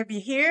I'm gonna be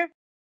here,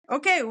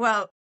 okay,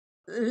 well,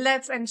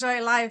 let's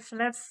enjoy life.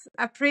 Let's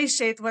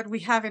appreciate what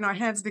we have in our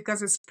hands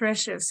because it's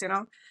precious,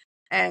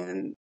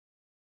 And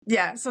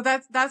yeah, so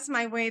that's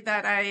my way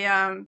that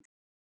I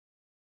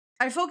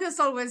focus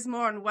always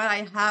more on what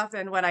I have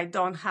than what I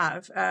don't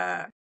have.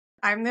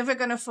 I'm never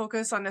gonna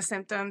focus on a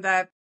symptom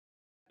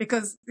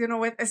because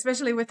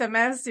especially with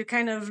MS, you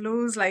kind of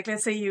lose, like,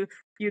 let's say you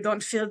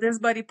don't feel this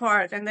body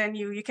part, and then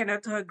you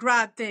cannot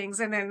grab things,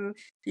 and then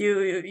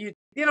you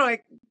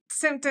like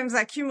symptoms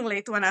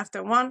accumulate one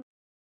after one.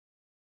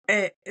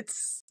 But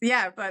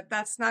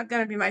that's not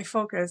gonna be my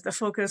focus. The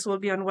focus will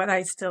be on what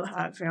I still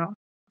have,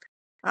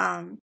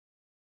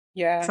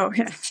 Yeah. So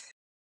yeah.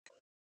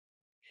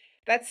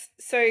 That's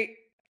so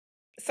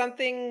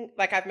something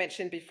like I've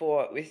mentioned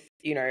before with,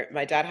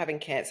 my dad having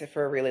cancer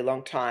for a really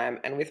long time,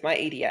 and with my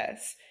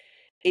EDS,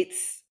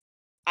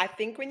 I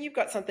think when you've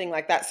got something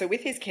like that, so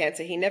with his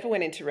cancer, he never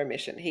went into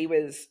remission. He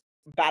was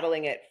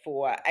battling it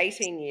for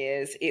 18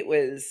 years. It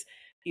was,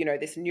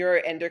 this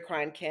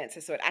neuroendocrine cancer.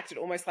 So it acted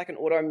almost like an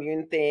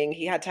autoimmune thing.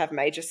 He had to have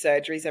major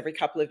surgeries every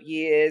couple of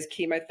years,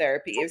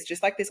 chemotherapy. It was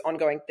just like this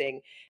ongoing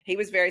thing. He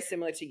was very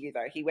similar to you,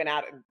 though. He went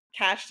out and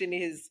cashed in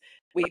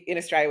in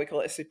Australia, we call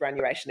it a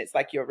superannuation. It's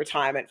like your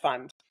retirement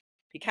fund.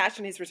 He cashed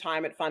in his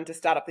retirement fund to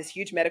start up this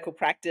huge medical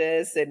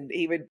practice. And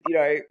he would,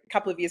 a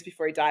couple of years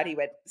before he died, he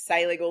went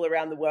sailing all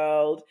around the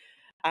world.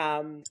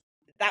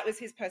 That was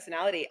his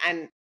personality.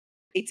 And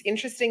it's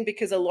interesting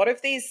because a lot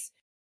of these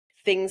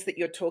things that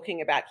you're talking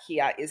about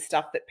here is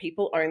stuff that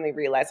people only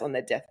realize on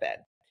their deathbed.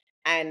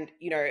 And,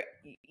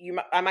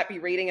 I might be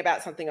reading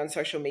about something on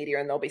social media,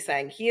 and they'll be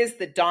saying, here's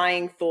the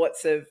dying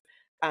thoughts of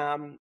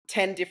 10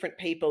 different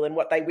people and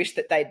what they wish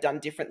that they'd done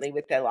differently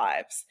with their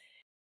lives.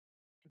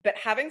 But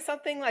having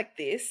something like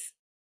this,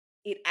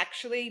 it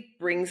actually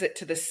brings it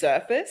to the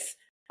surface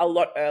a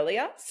lot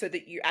earlier so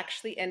that you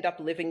actually end up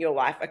living your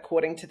life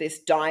according to this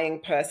dying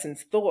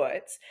person's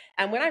thoughts.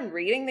 And when I'm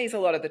reading these a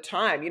lot of the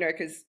time, you know,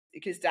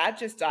 because Dad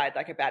just died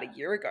like about a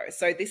year ago.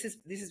 So this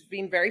has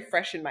been very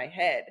fresh in my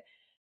head.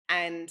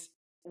 And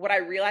what I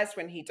realized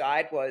when he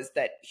died was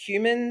that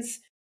humans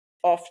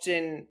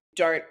often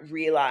don't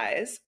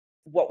realize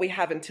what we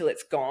have until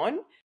it's gone.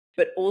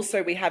 But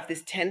also we have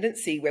this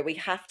tendency where we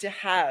have to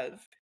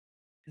have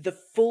the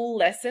full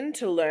lesson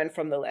to learn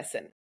from the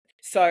lesson.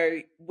 So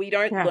we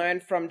don't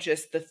learn from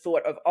just the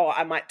thought of, oh,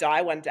 I might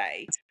die one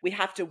day. We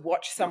have to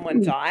watch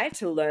someone die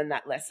to learn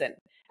that lesson.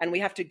 And we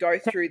have to go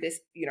through this,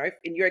 you know,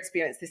 in your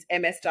experience, this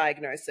MS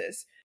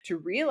diagnosis to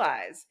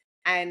realize.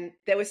 And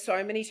there were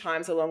so many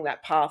times along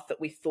that path that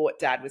we thought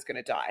Dad was going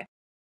to die,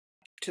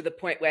 to the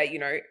point where, you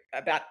know,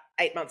 about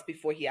 8 months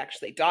before he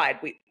actually died,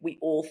 we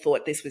all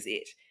thought this was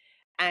it.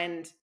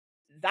 And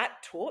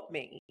that taught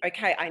me,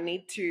 okay, I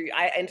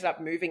ended up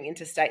moving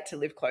interstate to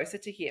live closer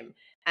to him.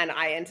 And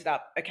I ended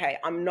up, okay,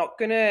 I'm not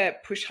going to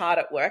push hard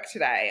at work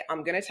today.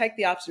 I'm going to take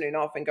the afternoon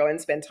off and go and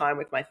spend time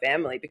with my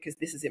family because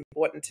this is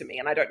important to me.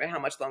 And I don't know how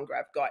much longer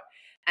I've got.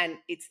 And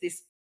it's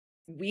this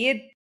weird,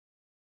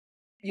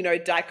 you know,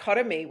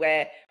 dichotomy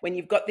where when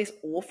you've got this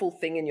awful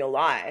thing in your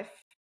life,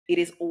 it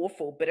is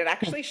awful, but it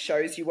actually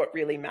shows you what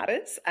really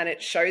matters. And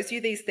it shows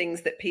you these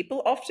things that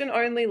people often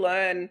only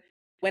learn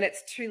when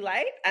it's too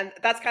late. And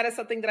that's kind of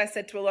something that I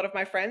said to a lot of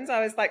my friends.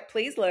 I was like,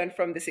 please learn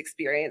from this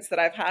experience that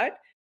I've had.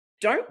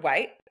 Don't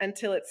wait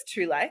until it's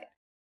too late.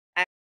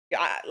 And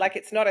like,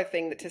 it's not a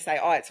thing that to say,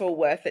 oh, it's all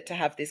worth it to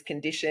have this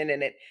condition.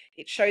 And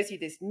it shows you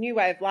this new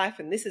way of life.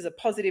 And this is a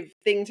positive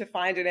thing to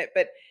find in it.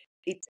 But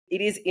it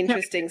is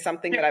interesting.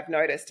 Something that I've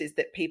noticed is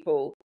that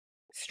people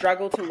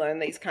struggle to learn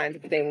these kinds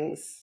of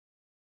things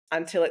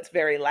until it's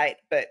very late.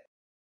 But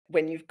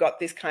when you've got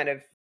this kind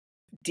of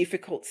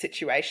difficult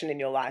situation in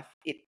your life,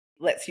 it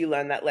lets you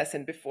learn that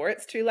lesson before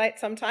it's too late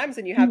sometimes.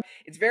 And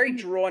it's very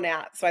drawn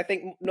out. So I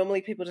think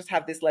normally people just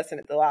have this lesson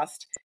at the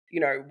last, you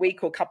know,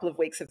 week or couple of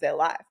weeks of their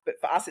life. But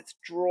for us, it's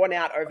drawn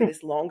out over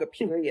this longer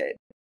period.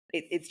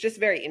 It's just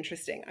very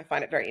interesting. I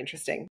find it very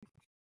interesting.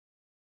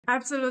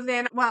 Absolutely.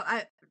 And well,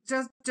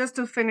 just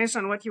to finish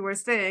on what you were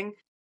saying,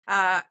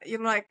 you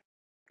know, like,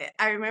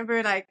 I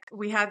remember like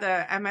we had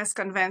a MS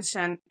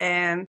convention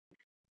and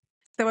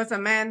there was a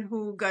man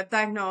who got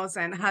diagnosed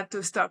and had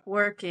to stop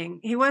working.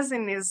 He was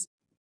in his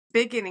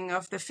beginning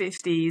of the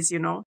 50s, you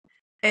know,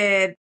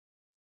 and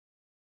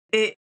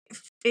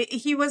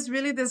he was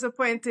really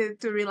disappointed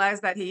to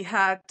realize that he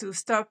had to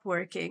stop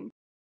working.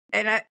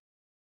 And I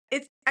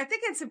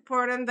think it's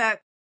important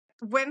that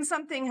when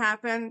something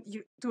happened,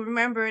 to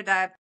remember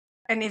that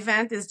an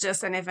event is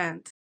just an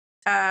event.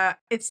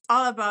 It's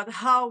all about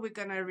how we're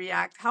going to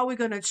react, how we're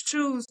going to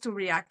choose to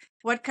react,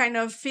 what kind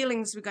of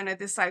feelings we're going to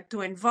decide to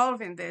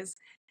involve in this,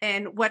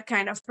 and what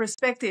kind of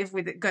perspective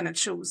we're going to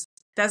choose.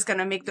 That's going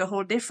to make the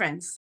whole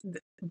difference.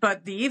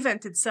 But the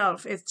event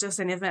itself is just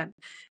an event.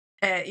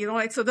 You know,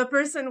 like, so the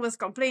person was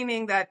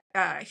complaining that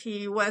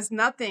he was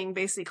nothing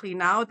basically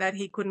now that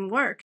he couldn't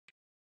work.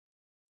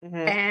 Mm-hmm.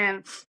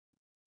 And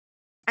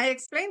I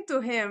explained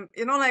to him,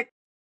 you know, like,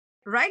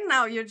 right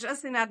now, you're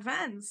just in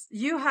advance.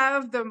 You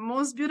have the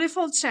most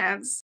beautiful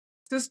chance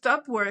to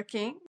stop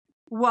working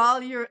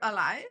while you're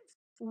alive,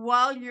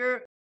 while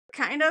you're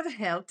kind of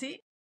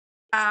healthy,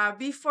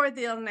 before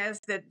the illness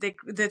that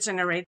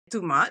degenerate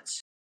too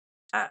much.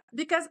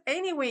 Because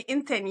anyway,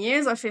 in 10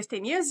 years or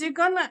 15 years, you're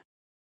going to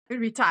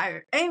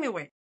retire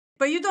anyway.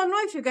 But you don't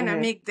know if you're going to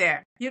make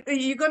there.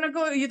 You're going to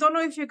go, you don't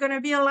know if you're going to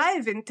be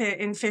alive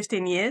in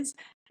 15 years.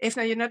 If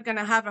not, you're not going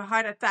to have a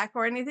heart attack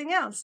or anything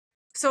else.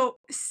 So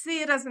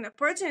see it as an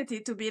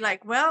opportunity to be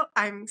like, well,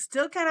 I'm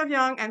still kind of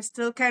young. I'm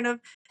still kind of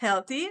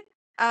healthy.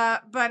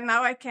 But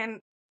now I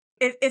can,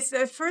 it's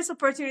the first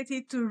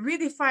opportunity to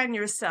redefine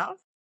yourself.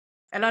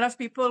 A lot of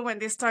people, when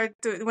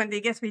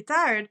they get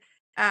retired,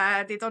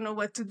 they don't know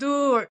what to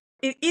do. Or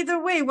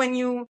either way, when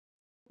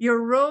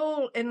your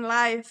role in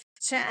life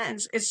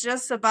change, it's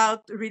just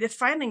about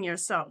redefining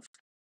yourself.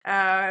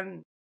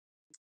 And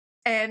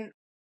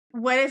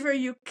whatever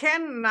you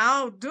can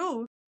now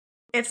do,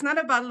 it's not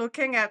about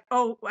looking at,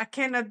 oh, I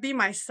cannot be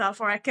myself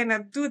or I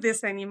cannot do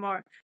this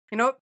anymore. You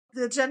know,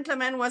 the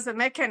gentleman was a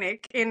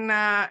mechanic in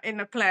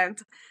a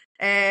plant,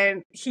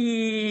 and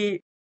he's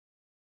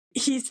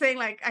saying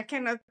like, I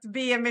cannot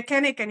be a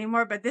mechanic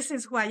anymore, but this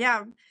is who I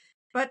am.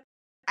 But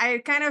I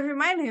kind of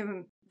remind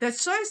him, the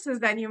choices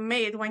that you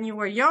made when you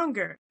were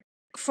younger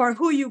for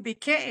who you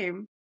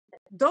became,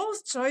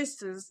 those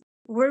choices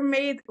were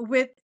made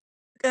with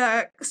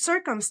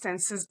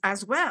circumstances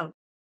as well.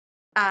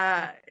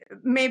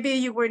 Maybe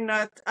you were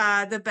not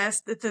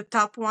the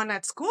top one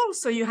at school,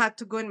 so you had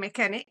to go in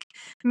mechanic.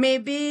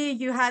 Maybe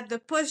you had the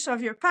push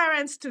of your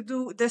parents to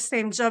do the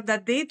same job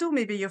that they do.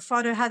 Maybe your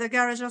father had a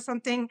garage or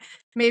something.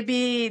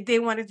 Maybe they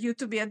wanted you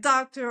to be a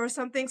doctor or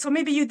something. So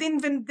maybe you didn't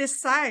even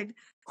decide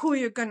who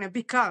you're going to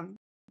become.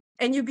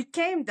 And you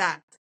became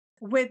that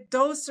with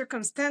those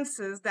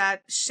circumstances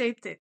that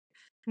shaped it.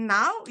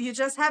 Now you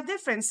just have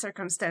different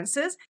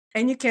circumstances,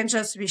 and you can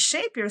just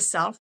reshape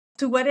yourself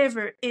to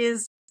whatever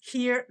is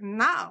here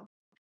now.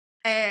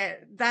 And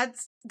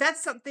that's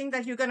something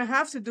that you're going to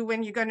have to do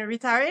when you're going to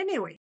retire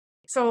anyway.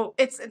 So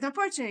it's an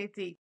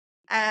opportunity.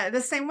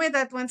 The same way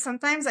that when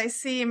sometimes I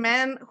see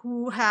men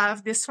who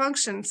have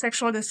dysfunction,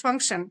 sexual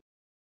dysfunction,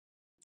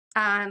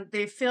 and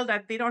they feel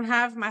that they don't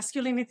have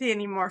masculinity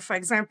anymore, for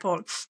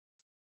example.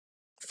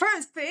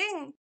 First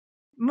thing,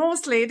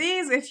 most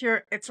ladies, if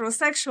you're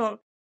heterosexual,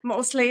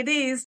 most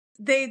ladies,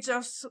 they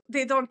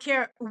don't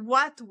care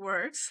what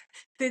works.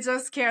 They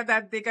just care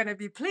that they're going to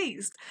be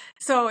pleased.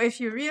 So if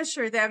you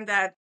reassure them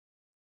that,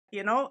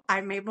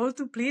 I'm able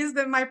to please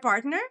my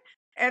partner,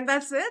 and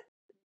that's it,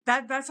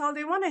 that's all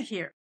they want to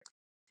hear.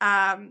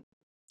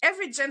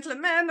 Every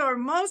gentleman, or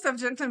most of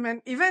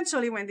gentlemen,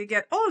 eventually when they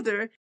get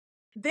older,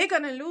 they're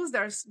going to lose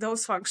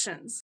those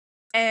functions.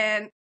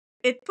 And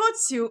it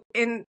puts you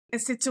in a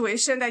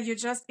situation that you're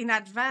just in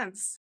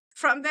advance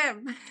from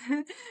them.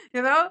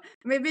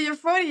 Maybe you're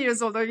 40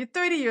 years old or you're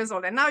 30 years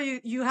old, and now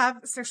you have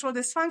sexual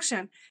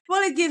dysfunction.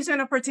 Well, it gives you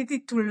an opportunity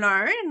to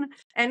learn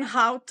and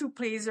how to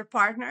please your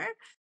partner,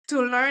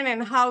 to learn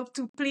and how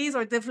to please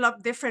or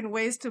develop different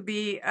ways to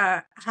be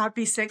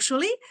happy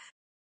sexually,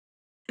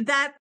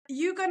 that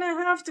you're going to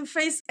have to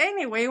face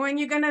anyway when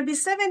you're going to be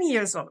 70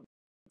 years old.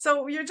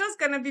 So you're just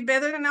going to be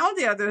better than all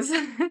the others,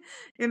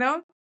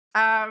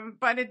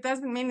 but it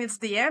doesn't mean it's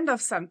the end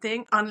of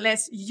something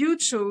unless you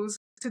choose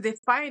to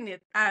define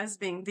it as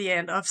being the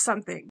end of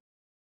something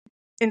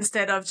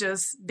instead of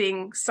just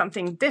being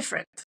something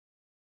different.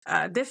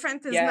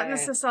 Different is not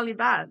necessarily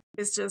bad.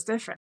 It's just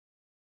different.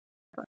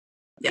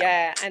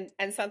 Yeah.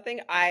 And something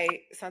I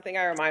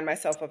remind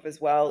myself of as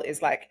well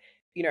is like,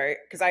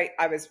 because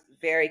I was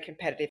very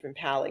competitive in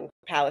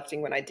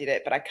powerlifting when I did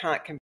it, but I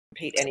can't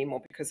compete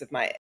anymore because of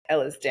my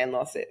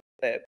Ehlers-Danlos.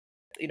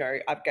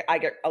 I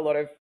get a lot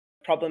of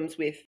problems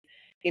with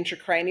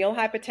intracranial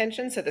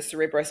hypertension, so the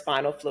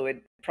cerebrospinal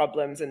fluid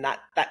problems, and that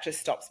just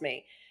stops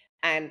me.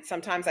 And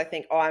sometimes I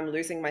think, I'm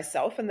losing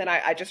myself, and then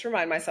I just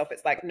remind myself,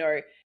 it's like, no,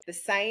 the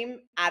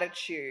same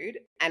attitude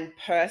and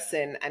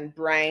person and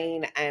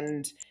brain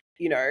and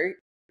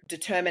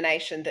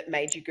determination that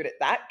made you good at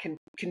that can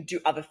do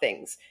other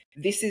things.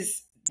 This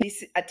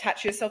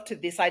attach yourself to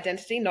this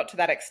identity, not to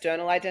that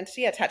external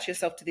identity. Attach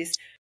yourself to this.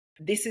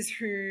 This is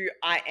who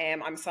I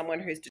am. I'm someone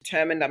who's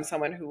determined. I'm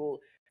someone who will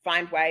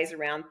find ways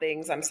around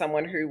things. I'm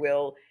someone who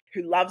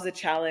loves a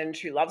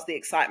challenge, who loves the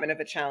excitement of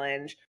a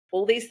challenge.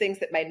 All these things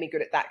that made me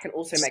good at that can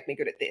also make me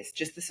good at this.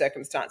 Just the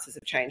circumstances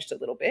have changed a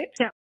little bit.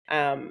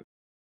 Yeah.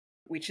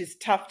 Which is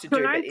tough to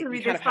do, but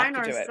we kind of have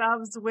to do it.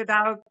 Ourselves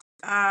without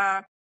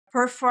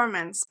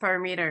performance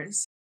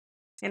parameters.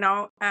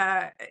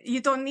 You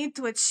don't need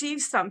to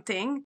achieve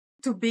something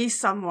to be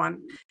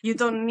someone. You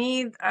don't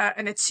need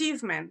an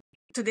achievement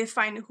to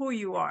define who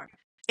you are.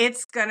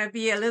 It's going to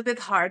be a little bit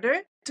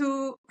harder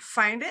to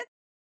find it,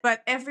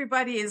 but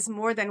everybody is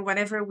more than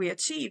whatever we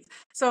achieve.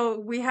 So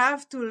we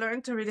have to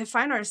learn to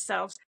redefine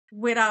ourselves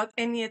without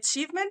any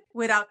achievement,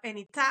 without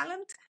any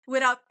talent,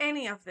 without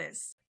any of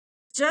this.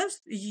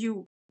 Just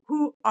you.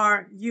 Who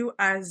are you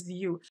as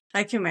you?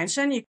 Like you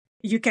mentioned,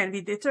 you can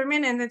be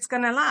determined and it's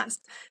going to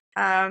last.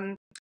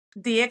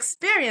 The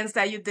experience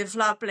that you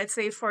develop, let's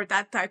say for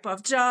that type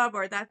of job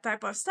or that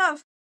type of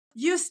stuff,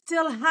 you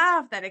still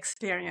have that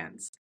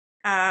experience.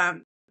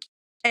 And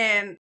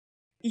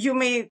you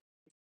may,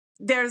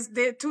 there's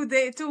the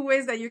two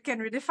ways that you can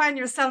redefine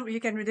yourself. You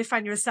can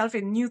redefine yourself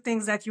in new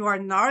things that you are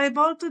not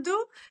able to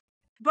do,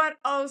 but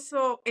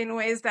also in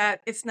ways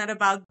that it's not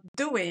about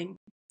doing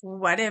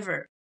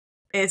whatever.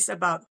 It's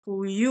about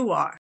who you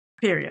are,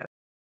 period.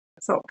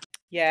 So,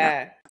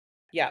 yeah,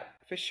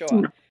 for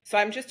sure. So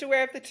I'm just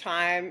aware of the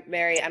time,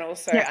 Mary, and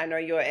also I know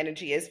your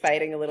energy is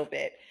fading a little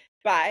bit,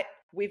 but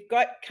we've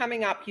got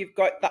coming up, you've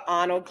got the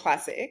Arnold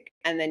Classic,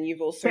 and then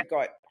you've also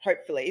got,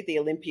 hopefully, the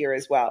Olympia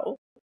as well.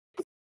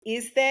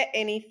 Is there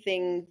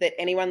anything that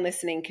anyone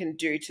listening can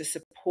do to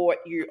support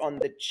you on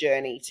the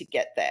journey to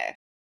get there?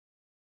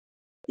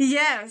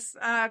 Yes,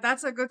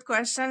 that's a good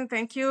question.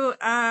 Thank you.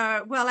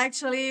 Well,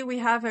 actually, we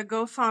have a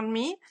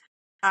GoFundMe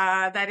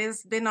that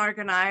has been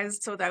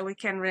organized so that we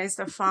can raise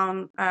the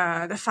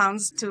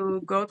funds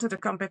to go to the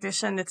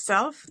competition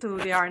itself, to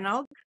the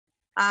Arnold.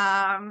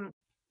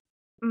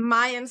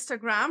 My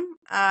Instagram,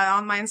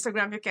 on my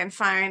Instagram, you can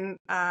find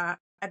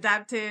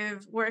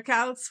adaptive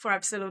workouts for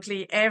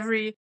absolutely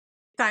every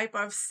type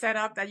of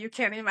setup that you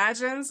can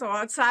imagine. So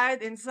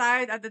outside,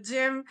 inside, at the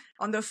gym,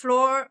 on the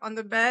floor, on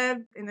the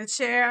bed, in a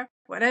chair,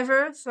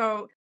 whatever.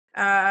 So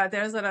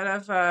there's a lot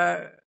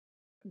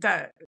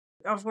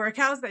of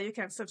workouts that you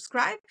can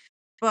subscribe,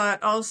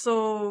 but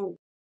also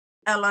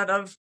a lot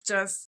of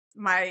just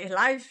my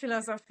life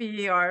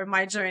philosophy or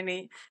my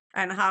journey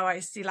and how I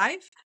see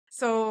life.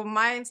 So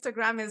my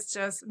Instagram is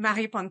just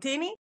Marie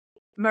Pontini.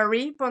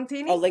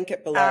 I'll link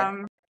it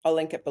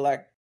below.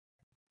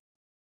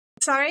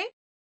 Sorry?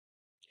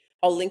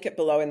 I'll link it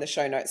below in the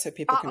show notes so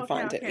people can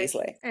find it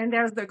easily. And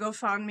there's the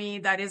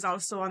GoFundMe that is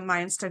also on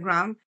my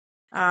Instagram.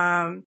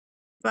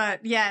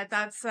 But yeah,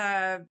 that's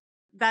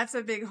that's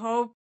a big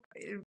hope.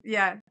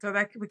 Yeah, so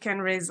that we can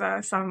raise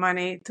some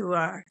money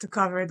to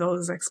cover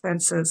those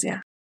expenses.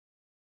 Yeah.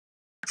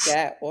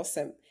 Yeah,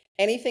 awesome.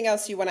 Anything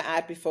else you want to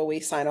add before we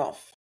sign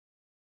off?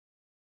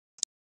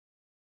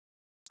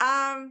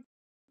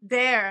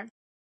 There,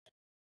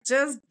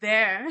 just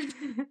there.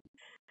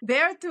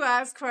 Dare to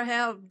ask for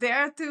help,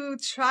 dare to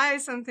try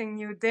something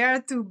new,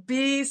 dare to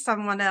be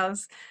someone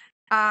else.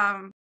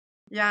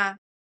 Yeah,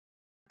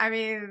 I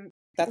mean,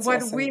 That's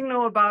what awesome. we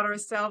know about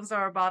ourselves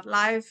or about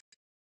life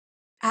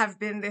have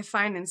been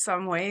defined in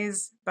some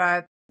ways,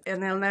 but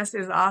an illness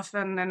is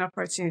often an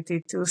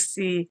opportunity to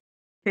see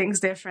things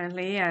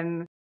differently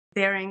and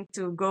daring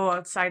to go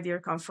outside your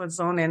comfort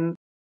zone and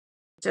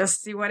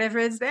just see whatever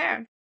is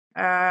there.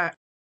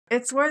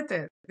 It's worth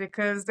it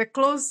because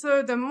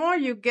the more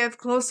you get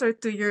closer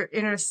to your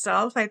inner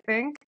self, I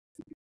think,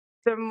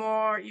 the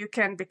more you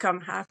can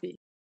become happy.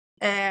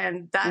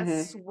 And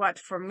that's what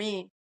for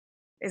me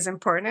is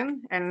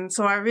important. And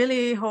so I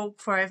really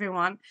hope for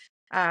everyone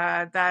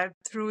that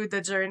through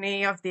the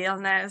journey of the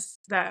illness,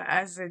 that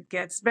as it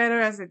gets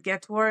better, as it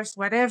gets worse,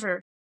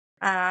 whatever,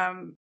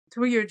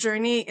 through your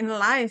journey in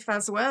life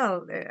as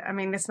well. I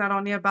mean, it's not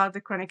only about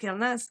the chronic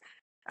illness,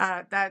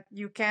 that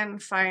you can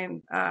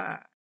find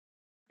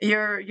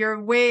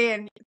your way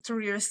and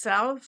through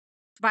yourself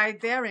by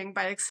daring,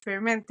 by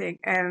experimenting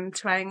and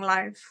trying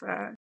life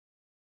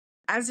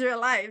as you're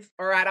alive.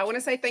 All right. I want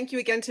to say thank you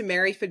again to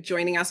Mary for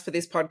joining us for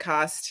this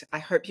podcast. I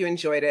hope you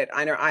enjoyed it.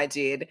 I know I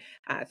did.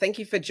 Thank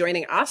you for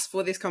joining us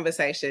for this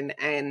conversation.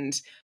 And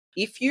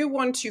if you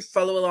want to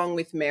follow along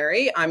with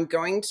Mary, I'm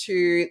going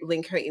to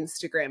link her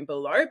Instagram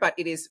below, but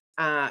it is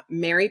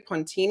Mary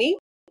Pontini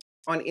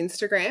on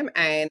Instagram.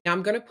 And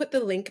I'm going to put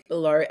the link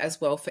below as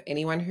well for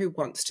anyone who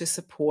wants to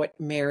support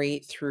Mary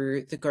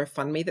through the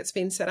GoFundMe that's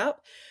been set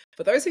up.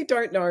 For those who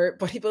don't know,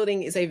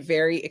 bodybuilding is a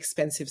very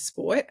expensive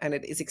sport, and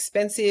it is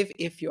expensive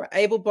if you're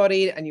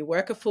able-bodied and you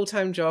work a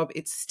full-time job.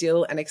 It's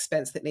still an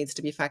expense that needs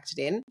to be factored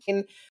in.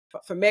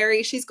 But for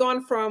Mary, she's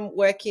gone from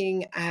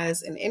working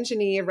as an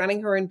engineer,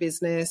 running her own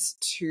business,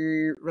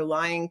 to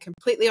relying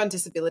completely on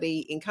disability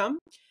income.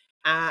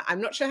 I'm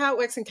not sure how it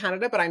works in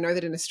Canada, but I know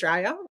that in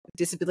Australia,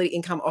 disability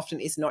income often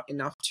is not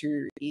enough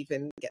to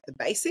even get the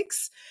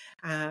basics,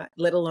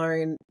 let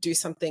alone do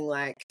something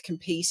like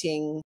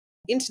competing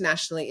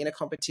internationally in a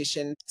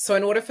competition. So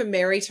in order for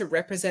Mary to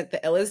represent the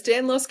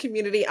Ehlers-Danlos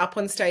community up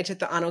on stage at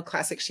the Arnold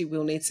Classic, she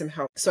will need some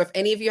help. So if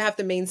any of you have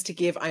the means to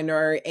give, I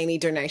know any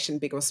donation,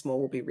 big or small,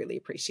 will be really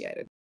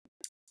appreciated.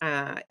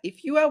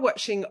 If you are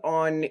watching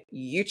on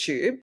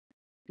YouTube,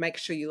 make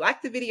sure you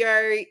like the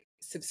video,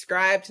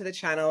 subscribe to the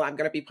channel. I'm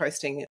going to be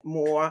posting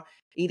more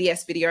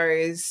EDS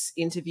videos,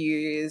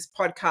 interviews,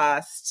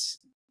 podcasts,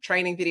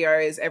 training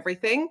videos,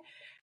 everything.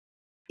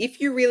 If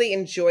you really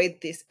enjoyed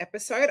this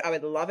episode, I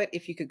would love it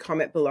if you could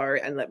comment below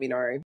and let me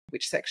know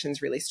which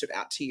sections really stood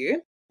out to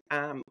you.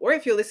 Or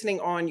if you're listening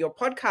on your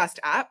podcast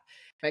app,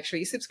 make sure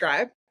you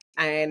subscribe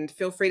and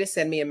feel free to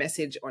send me a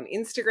message on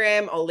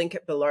Instagram. I'll link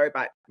it below,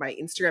 but my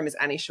Instagram is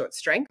Annie Short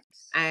Strength.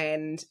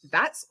 And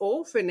that's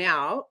all for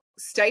now.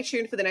 Stay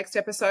tuned for the next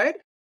episode.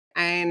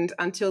 And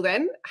until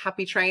then,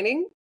 happy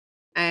training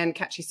and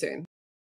catch you soon.